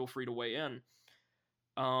 please feel free to weigh in,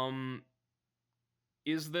 um,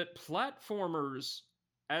 is that platformers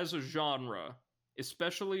as a genre,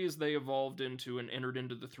 especially as they evolved into and entered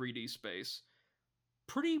into the 3D space,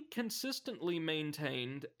 pretty consistently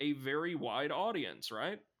maintained a very wide audience,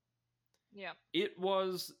 right? Yeah. It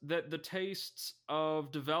was that the tastes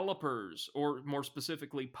of developers, or more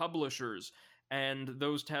specifically publishers, and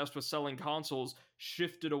those tasked with selling consoles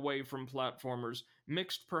shifted away from platformers,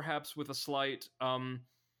 mixed perhaps with a slight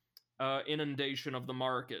inundation of the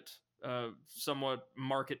market. Somewhat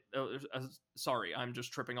market. Sorry, I'm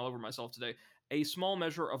just tripping all over myself today. A small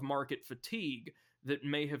measure of market fatigue that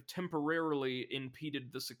may have temporarily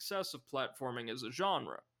impeded the success of platforming as a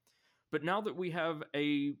genre. But now that we have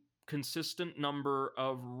a consistent number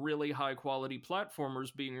of really high quality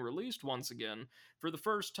platformers being released once again, for the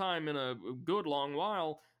first time in a good long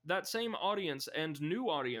while, that same audience and new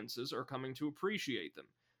audiences are coming to appreciate them.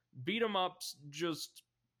 Beat 'em ups just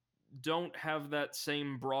don't have that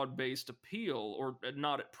same broad based appeal, or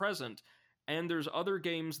not at present. And there's other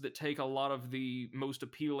games that take a lot of the most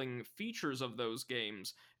appealing features of those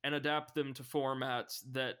games and adapt them to formats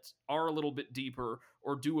that are a little bit deeper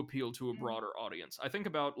or do appeal to a Mm-hmm. broader audience. I think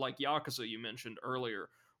about like Yakuza, you mentioned earlier,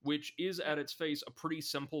 which is Yeah. at its face a pretty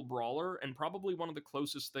simple brawler and probably one of the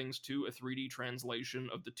closest things to a 3D translation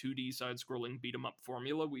of the 2D side scrolling beat 'em up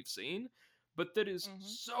formula we've seen, but that is Mm-hmm.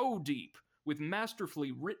 so deep with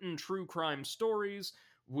masterfully written true crime stories,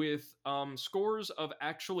 with scores of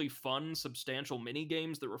actually fun, substantial mini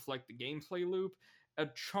games that reflect the gameplay loop, a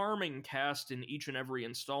charming cast in each and every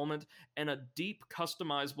installment, and a deep,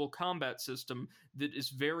 customizable combat system that is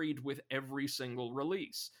varied with every single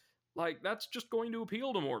release. Like, that's just going to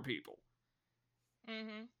appeal to more people.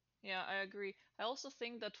 Mm-hmm. Yeah, I agree. I also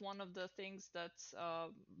think that one of the things that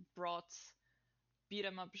brought beat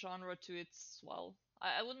 'em up genre to its, well,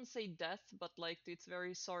 I wouldn't say death, but like to its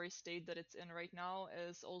very sorry state that it's in right now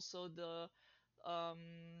is also the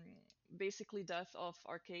basically death of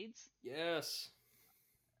arcades, Yes.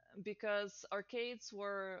 because arcades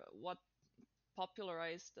were what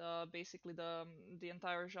popularized basically the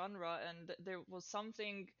entire genre, and there was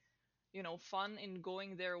something, you know, fun in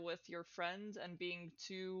going there with your friend and being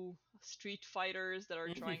two street fighters that are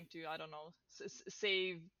trying to, I don't know,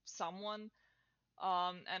 save someone.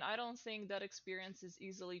 And I don't think that experience is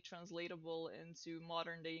easily translatable into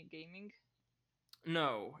modern day gaming.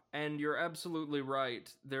 No, and you're absolutely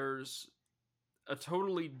right. There's a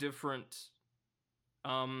totally different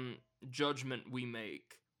um, judgment we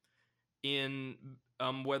make in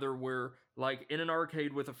whether we're like in an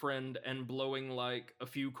arcade with a friend and blowing like a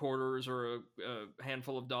few quarters or a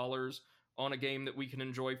handful of dollars on a game that we can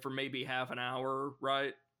enjoy for maybe half an hour,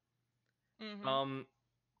 right? Mm-hmm. Um,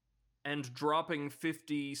 and dropping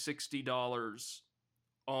 50, $60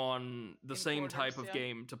 on the In same type quarters, of yeah.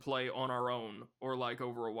 game to play on our own or like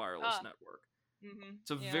over a wireless Ah. network. Mm-hmm. It's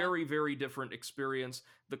a Yeah. very, very different experience.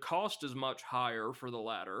 The cost is much higher for the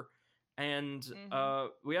latter. And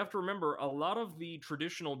Mm-hmm. we have to remember a lot of the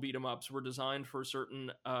traditional beat 'em ups were designed for a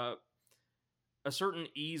certain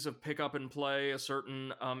ease of pick up and play, a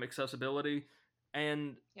certain accessibility.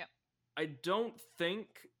 And Yeah. I don't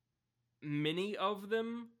think many of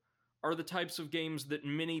them are the types of games that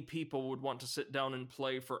many people would want to sit down and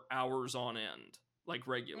play for hours on end, like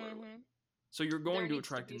regularly. Mm-hmm. So you're There going to needs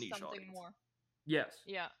to attract a be niche something audience. more. Yes.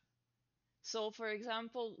 Yeah. So, for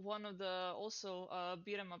example, one of the also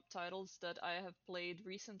beat 'em up titles that I have played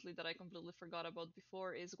recently that I completely forgot about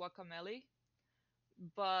before is Guacamelee.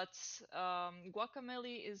 But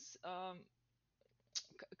Guacamelee is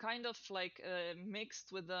kind of like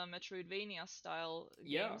mixed with the Metroidvania style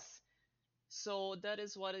Yeah. games. So that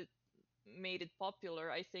is what it made it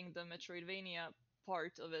popular. I think the Metroidvania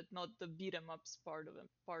part of it, not the beat 'em ups part of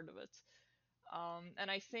it. And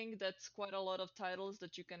I think that's quite a lot of titles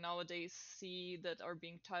that you can nowadays see that are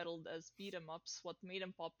being titled as beat 'em ups. What made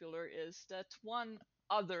them popular is that one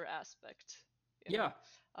other aspect, you Yeah.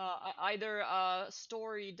 know, either a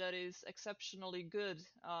story that is exceptionally good,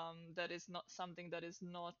 that is not something that is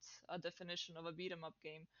not a definition of a beat 'em up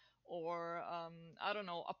game, or I don't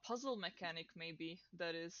know, a puzzle mechanic maybe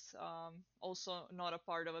that is also not a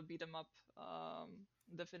part of a beat 'em up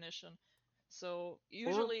definition. So Or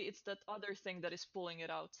usually it's that other thing that is pulling it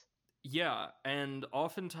out. yeah, and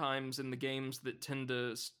oftentimes in the games that tend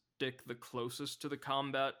to stick the closest to the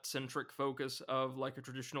combat centric focus of like a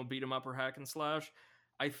traditional beat 'em up or hack and slash,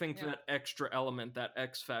 I think Yeah. that extra element, that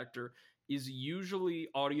X factor, is usually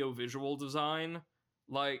audio visual design.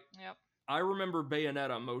 Like, Yep. I remember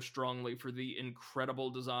Bayonetta most strongly for the incredible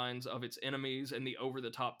designs of its enemies and the over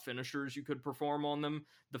the top finishers you could perform on them.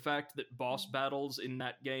 The fact that boss Mhm. battles in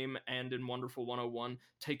that game and in Wonderful 101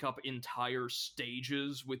 take up entire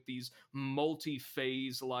stages with these multi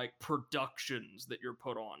phase like productions that you're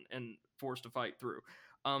put on and forced to fight through.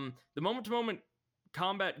 The moment to moment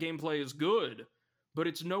combat gameplay is good, but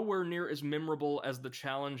it's nowhere near as memorable as the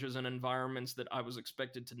challenges and environments that I was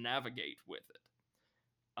expected to navigate with it.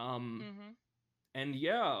 Um, Mm-hmm. and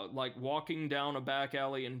yeah, like walking down a back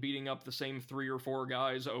alley and beating up the same 3 or 4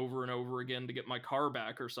 guys over and over again to get my car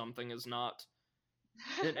back or something is not.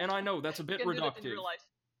 And I know that's a You bit can do that in reductive real life.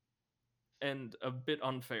 and a bit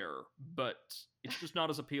unfair, but it's just not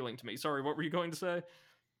as appealing to me. Sorry, what were you going to say?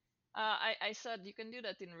 I said you can do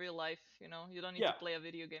that in real life. You know, you don't need to Yeah. play a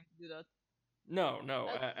video game to do that. No, no,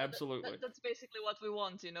 That absolutely. that's basically what we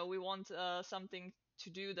want. You know, we want something to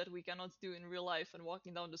do that we cannot do in real life. And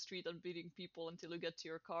walking down the street and beating people until you get to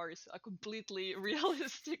your car is a completely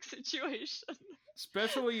realistic situation.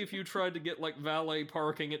 Especially if you tried to get like valet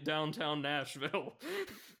parking at downtown Nashville.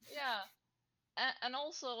 Yeah, and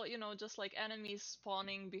also, you know, just like enemies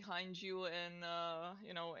spawning behind you in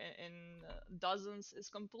you know, in dozens is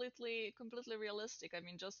completely realistic. I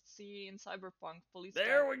mean, just see in Cyberpunk,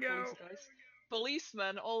 There we go.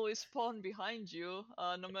 policemen always spawn behind you,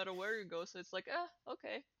 no matter where you go. So it's like,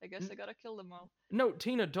 okay, I guess I gotta kill them all. No,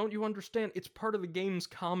 Tina, don't you understand? It's part of the game's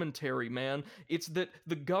commentary, man. It's that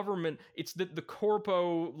the government, it's that the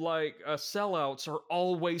corpo, like, sellouts are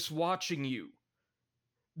always watching you.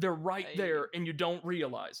 They're right I there, and you don't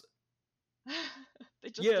realize it. they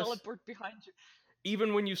just Yes, teleport behind you.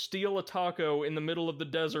 even when you steal a taco in the middle of the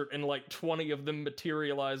desert and like 20 of them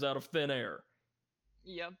materialize out of thin air.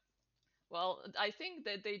 Yep. Well, I think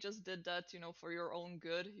that they just did that, you know, for your own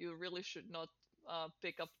good. You really should not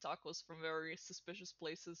pick up tacos from very suspicious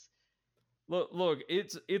places. Look,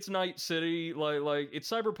 it's Night City, like it's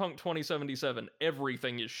Cyberpunk 2077.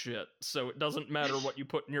 Everything is shit, so it doesn't matter what you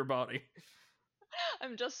put in your body.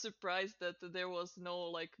 I'm just surprised that there was no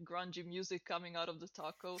like grungy music coming out of the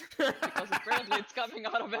taco, because apparently it's coming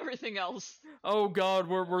out of everything else. Oh god,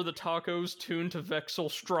 were the tacos tuned to Vexel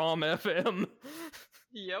Strom FM?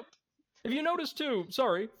 Yep. Have you noticed too?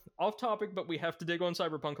 Sorry, off topic, but we have to dig on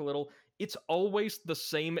Cyberpunk a little. It's always the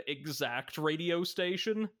same exact radio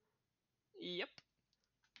station. Yep.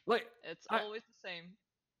 Like, It's I always the same.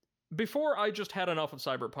 before I just had enough of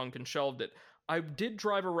Cyberpunk and shelved it. I did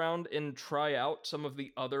drive around and try out some of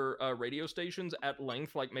the other radio stations at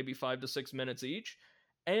length, like maybe 5 to 6 minutes each,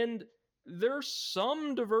 and there's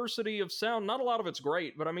some diversity of sound. Not a lot of it's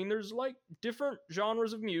great, but I mean, there's like different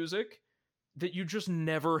genres of music that you just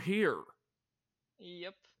never hear.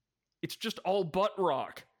 Yep. It's just all butt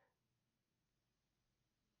rock.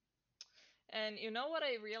 And you know what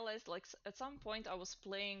I realized? Like at some point, I was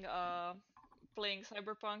playing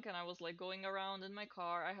Cyberpunk, and I was like going around in my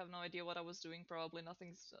car. I have no idea what I was doing. Probably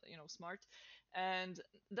nothing's you know, smart. And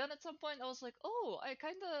then at some point, I was like, oh, I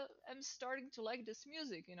kind of am starting to like this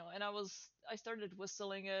music, you know. And I started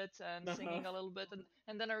whistling it and Uh-huh. singing a little bit,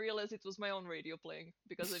 and then I realized it was my own radio playing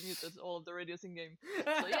because I muted all of the radios in game.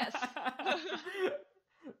 So yes.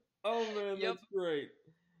 Oh man, Yep. that's great.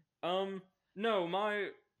 Um, no,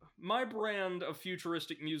 my brand of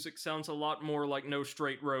futuristic music sounds a lot more like No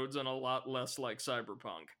Straight Roads and a lot less like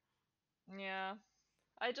Cyberpunk. Yeah.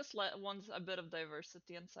 I just want a bit of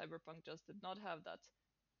diversity, and Cyberpunk just did not have that.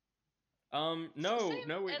 No, Same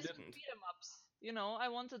no, it as with didn't. beat 'em ups. You know, I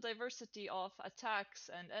want a diversity of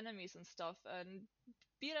attacks and enemies and stuff. And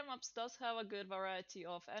beat 'em ups does have a good variety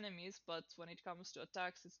of enemies, but when it comes to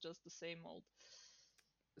attacks, it's just the same old.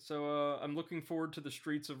 So, I'm looking forward to the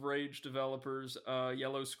Streets of Rage developers'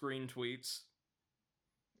 yellow screen tweets.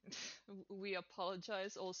 We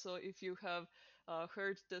apologize also if you have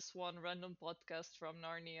heard this one random podcast from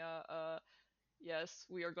Narnia. Yes,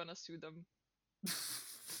 we are gonna sue them.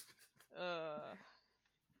 Uh,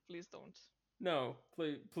 please don't. No,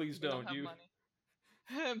 please We don't don't. have You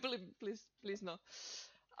money. Please no.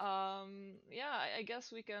 Yeah, I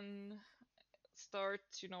guess we can start,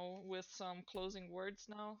 you know, with some closing words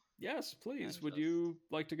now, yes, and please. Would just you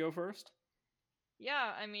like to go first?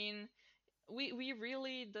 yeah. I mean, we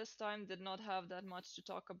really this time did not have that much to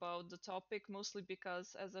talk about the topic, mostly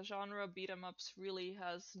because as a genre, beat 'em ups really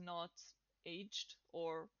has not aged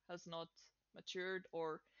or has not matured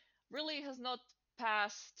or really has not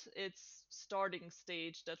passed its starting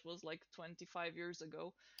stage that was like 25 years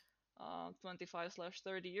ago,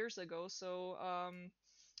 25/30 years ago. So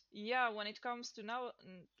yeah, when it comes to now,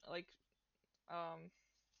 like um,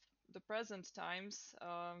 the present times,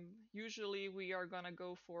 usually we are gonna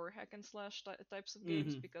go for hack and slash types of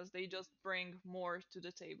games Mm-hmm. because they just bring more to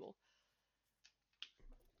the table.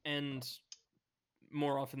 And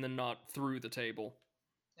more often than not, through the table.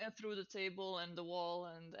 And through the table and the wall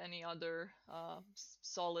and any other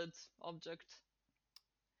solid object.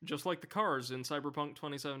 Just like the cars in Cyberpunk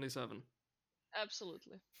 2077.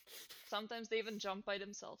 Absolutely. Sometimes they even jump by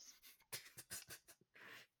themselves.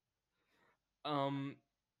 Um,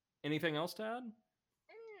 anything else to add?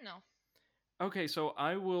 No. Okay, so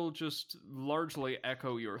I will just largely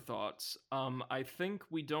echo your thoughts. I think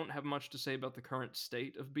we don't have much to say about the current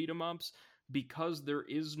state of beat 'em ups because there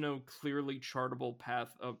is no clearly chartable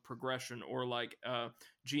path of progression or like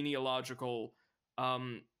genealogical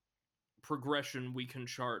um, progression we can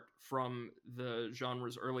chart from the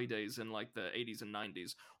genre's early days in like the 80s and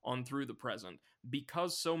 90s on through the present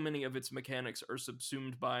because so many of its mechanics are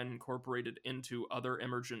subsumed by and incorporated into other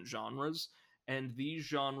emergent genres, and these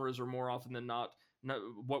genres are more often than not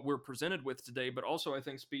what we're presented with today, but also I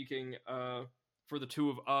think speaking for the two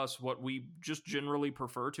of us what we just generally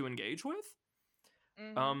prefer to engage with.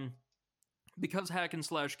 Mhm. um because hack and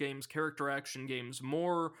slash games, character action games,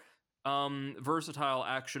 more versatile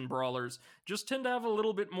action brawlers just tend to have a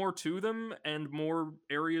little bit more to them and more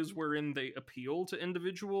areas wherein they appeal to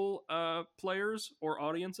individual players or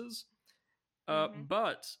audiences. Mhm.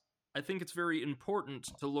 But I think it's very important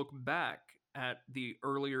to look back at the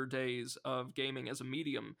earlier days of gaming as a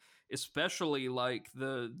medium, especially like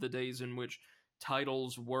the days in which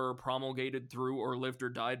titles were promulgated through or lived or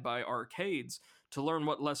died by arcades, to learn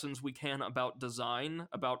what lessons we can about design,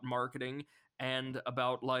 about marketing, and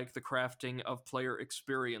about like the crafting of player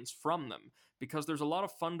experience from them, because there's a lot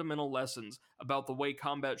of fundamental lessons about the way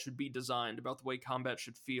combat should be designed, about the way combat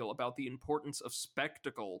should feel, about the importance of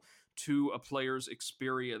spectacle to a player's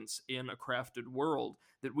experience in a crafted world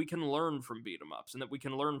that we can learn from beat 'em ups and that we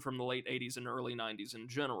can learn from the late 80s and early 90s in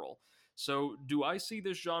general. So, do I see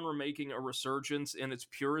this genre making a resurgence in its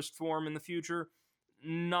purest form in the future?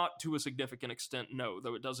 Not to a significant extent, no,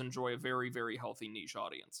 though it does enjoy a very, very healthy niche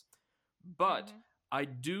audience. But Mhm. I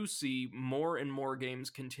do see more and more games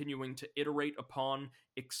continuing to iterate upon,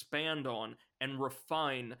 expand on, and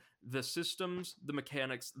refine the systems, the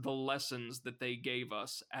mechanics, the lessons that they gave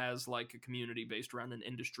us as like a community based around an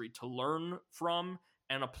industry to learn from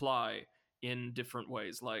and apply in different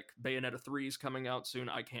ways. Like Bayonetta 3 is coming out soon.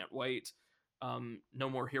 I can't wait. No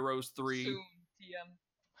More Heroes 3. Soon, TM.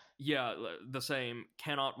 Yeah, the same.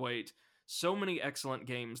 Cannot wait. So many excellent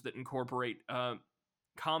games that incorporate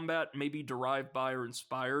combat maybe derived by or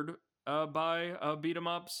inspired by beat 'em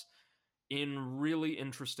ups in really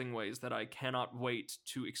interesting ways that I cannot wait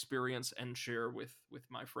to experience and share with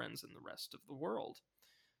my friends and the rest of the world.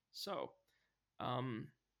 So,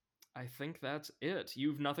 um, I think that's it.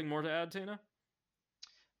 You've nothing more to add, Tina?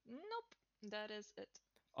 Nope. That is it.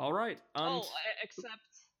 All right. Oh,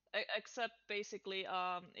 except basically,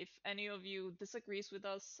 if any of you disagrees with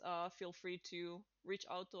us, feel free to reach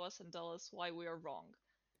out to us and tell us why we are wrong.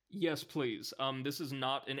 Yes, please. This is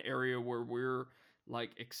not an area where we're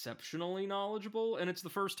like exceptionally knowledgeable, and it's the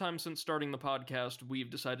first time since starting the podcast we've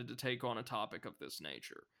decided to take on a topic of this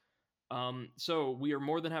nature. So we are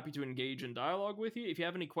more than happy to engage in dialogue with you. If you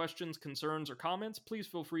have any questions, concerns, or comments, please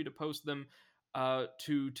feel free to post them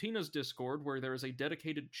to Tina's Discord, where there is a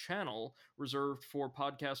dedicated channel reserved for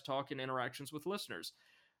podcast talk and interactions with listeners.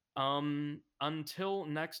 Until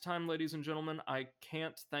next time, ladies and gentlemen, I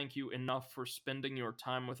can't thank you enough for spending your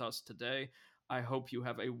time with us today. I hope you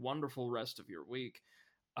have a wonderful rest of your week.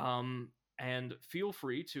 Um, and feel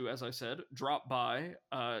free to, as I said, drop by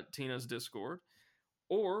Tina's Discord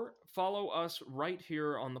or follow us right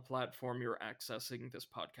here on the platform you're accessing this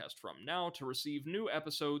podcast from now to receive new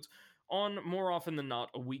episodes on more often than not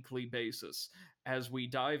a weekly basis as we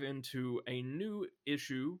dive into a new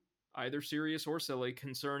issue, either serious or silly,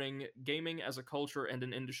 concerning gaming as a culture and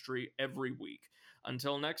an industry every week.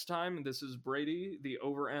 Until next time, this is Brady, the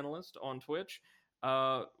Overanalyst on Twitch,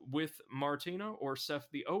 with Martina or Seth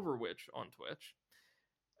the Overwitch on Twitch.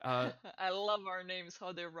 Uh, I love our names,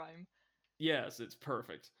 how they rhyme. yes, it's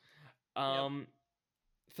perfect. Yep. Um,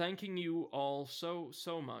 Thanking you all so,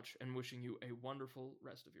 so much and wishing you a wonderful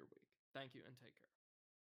rest of your week. Thank you and take care.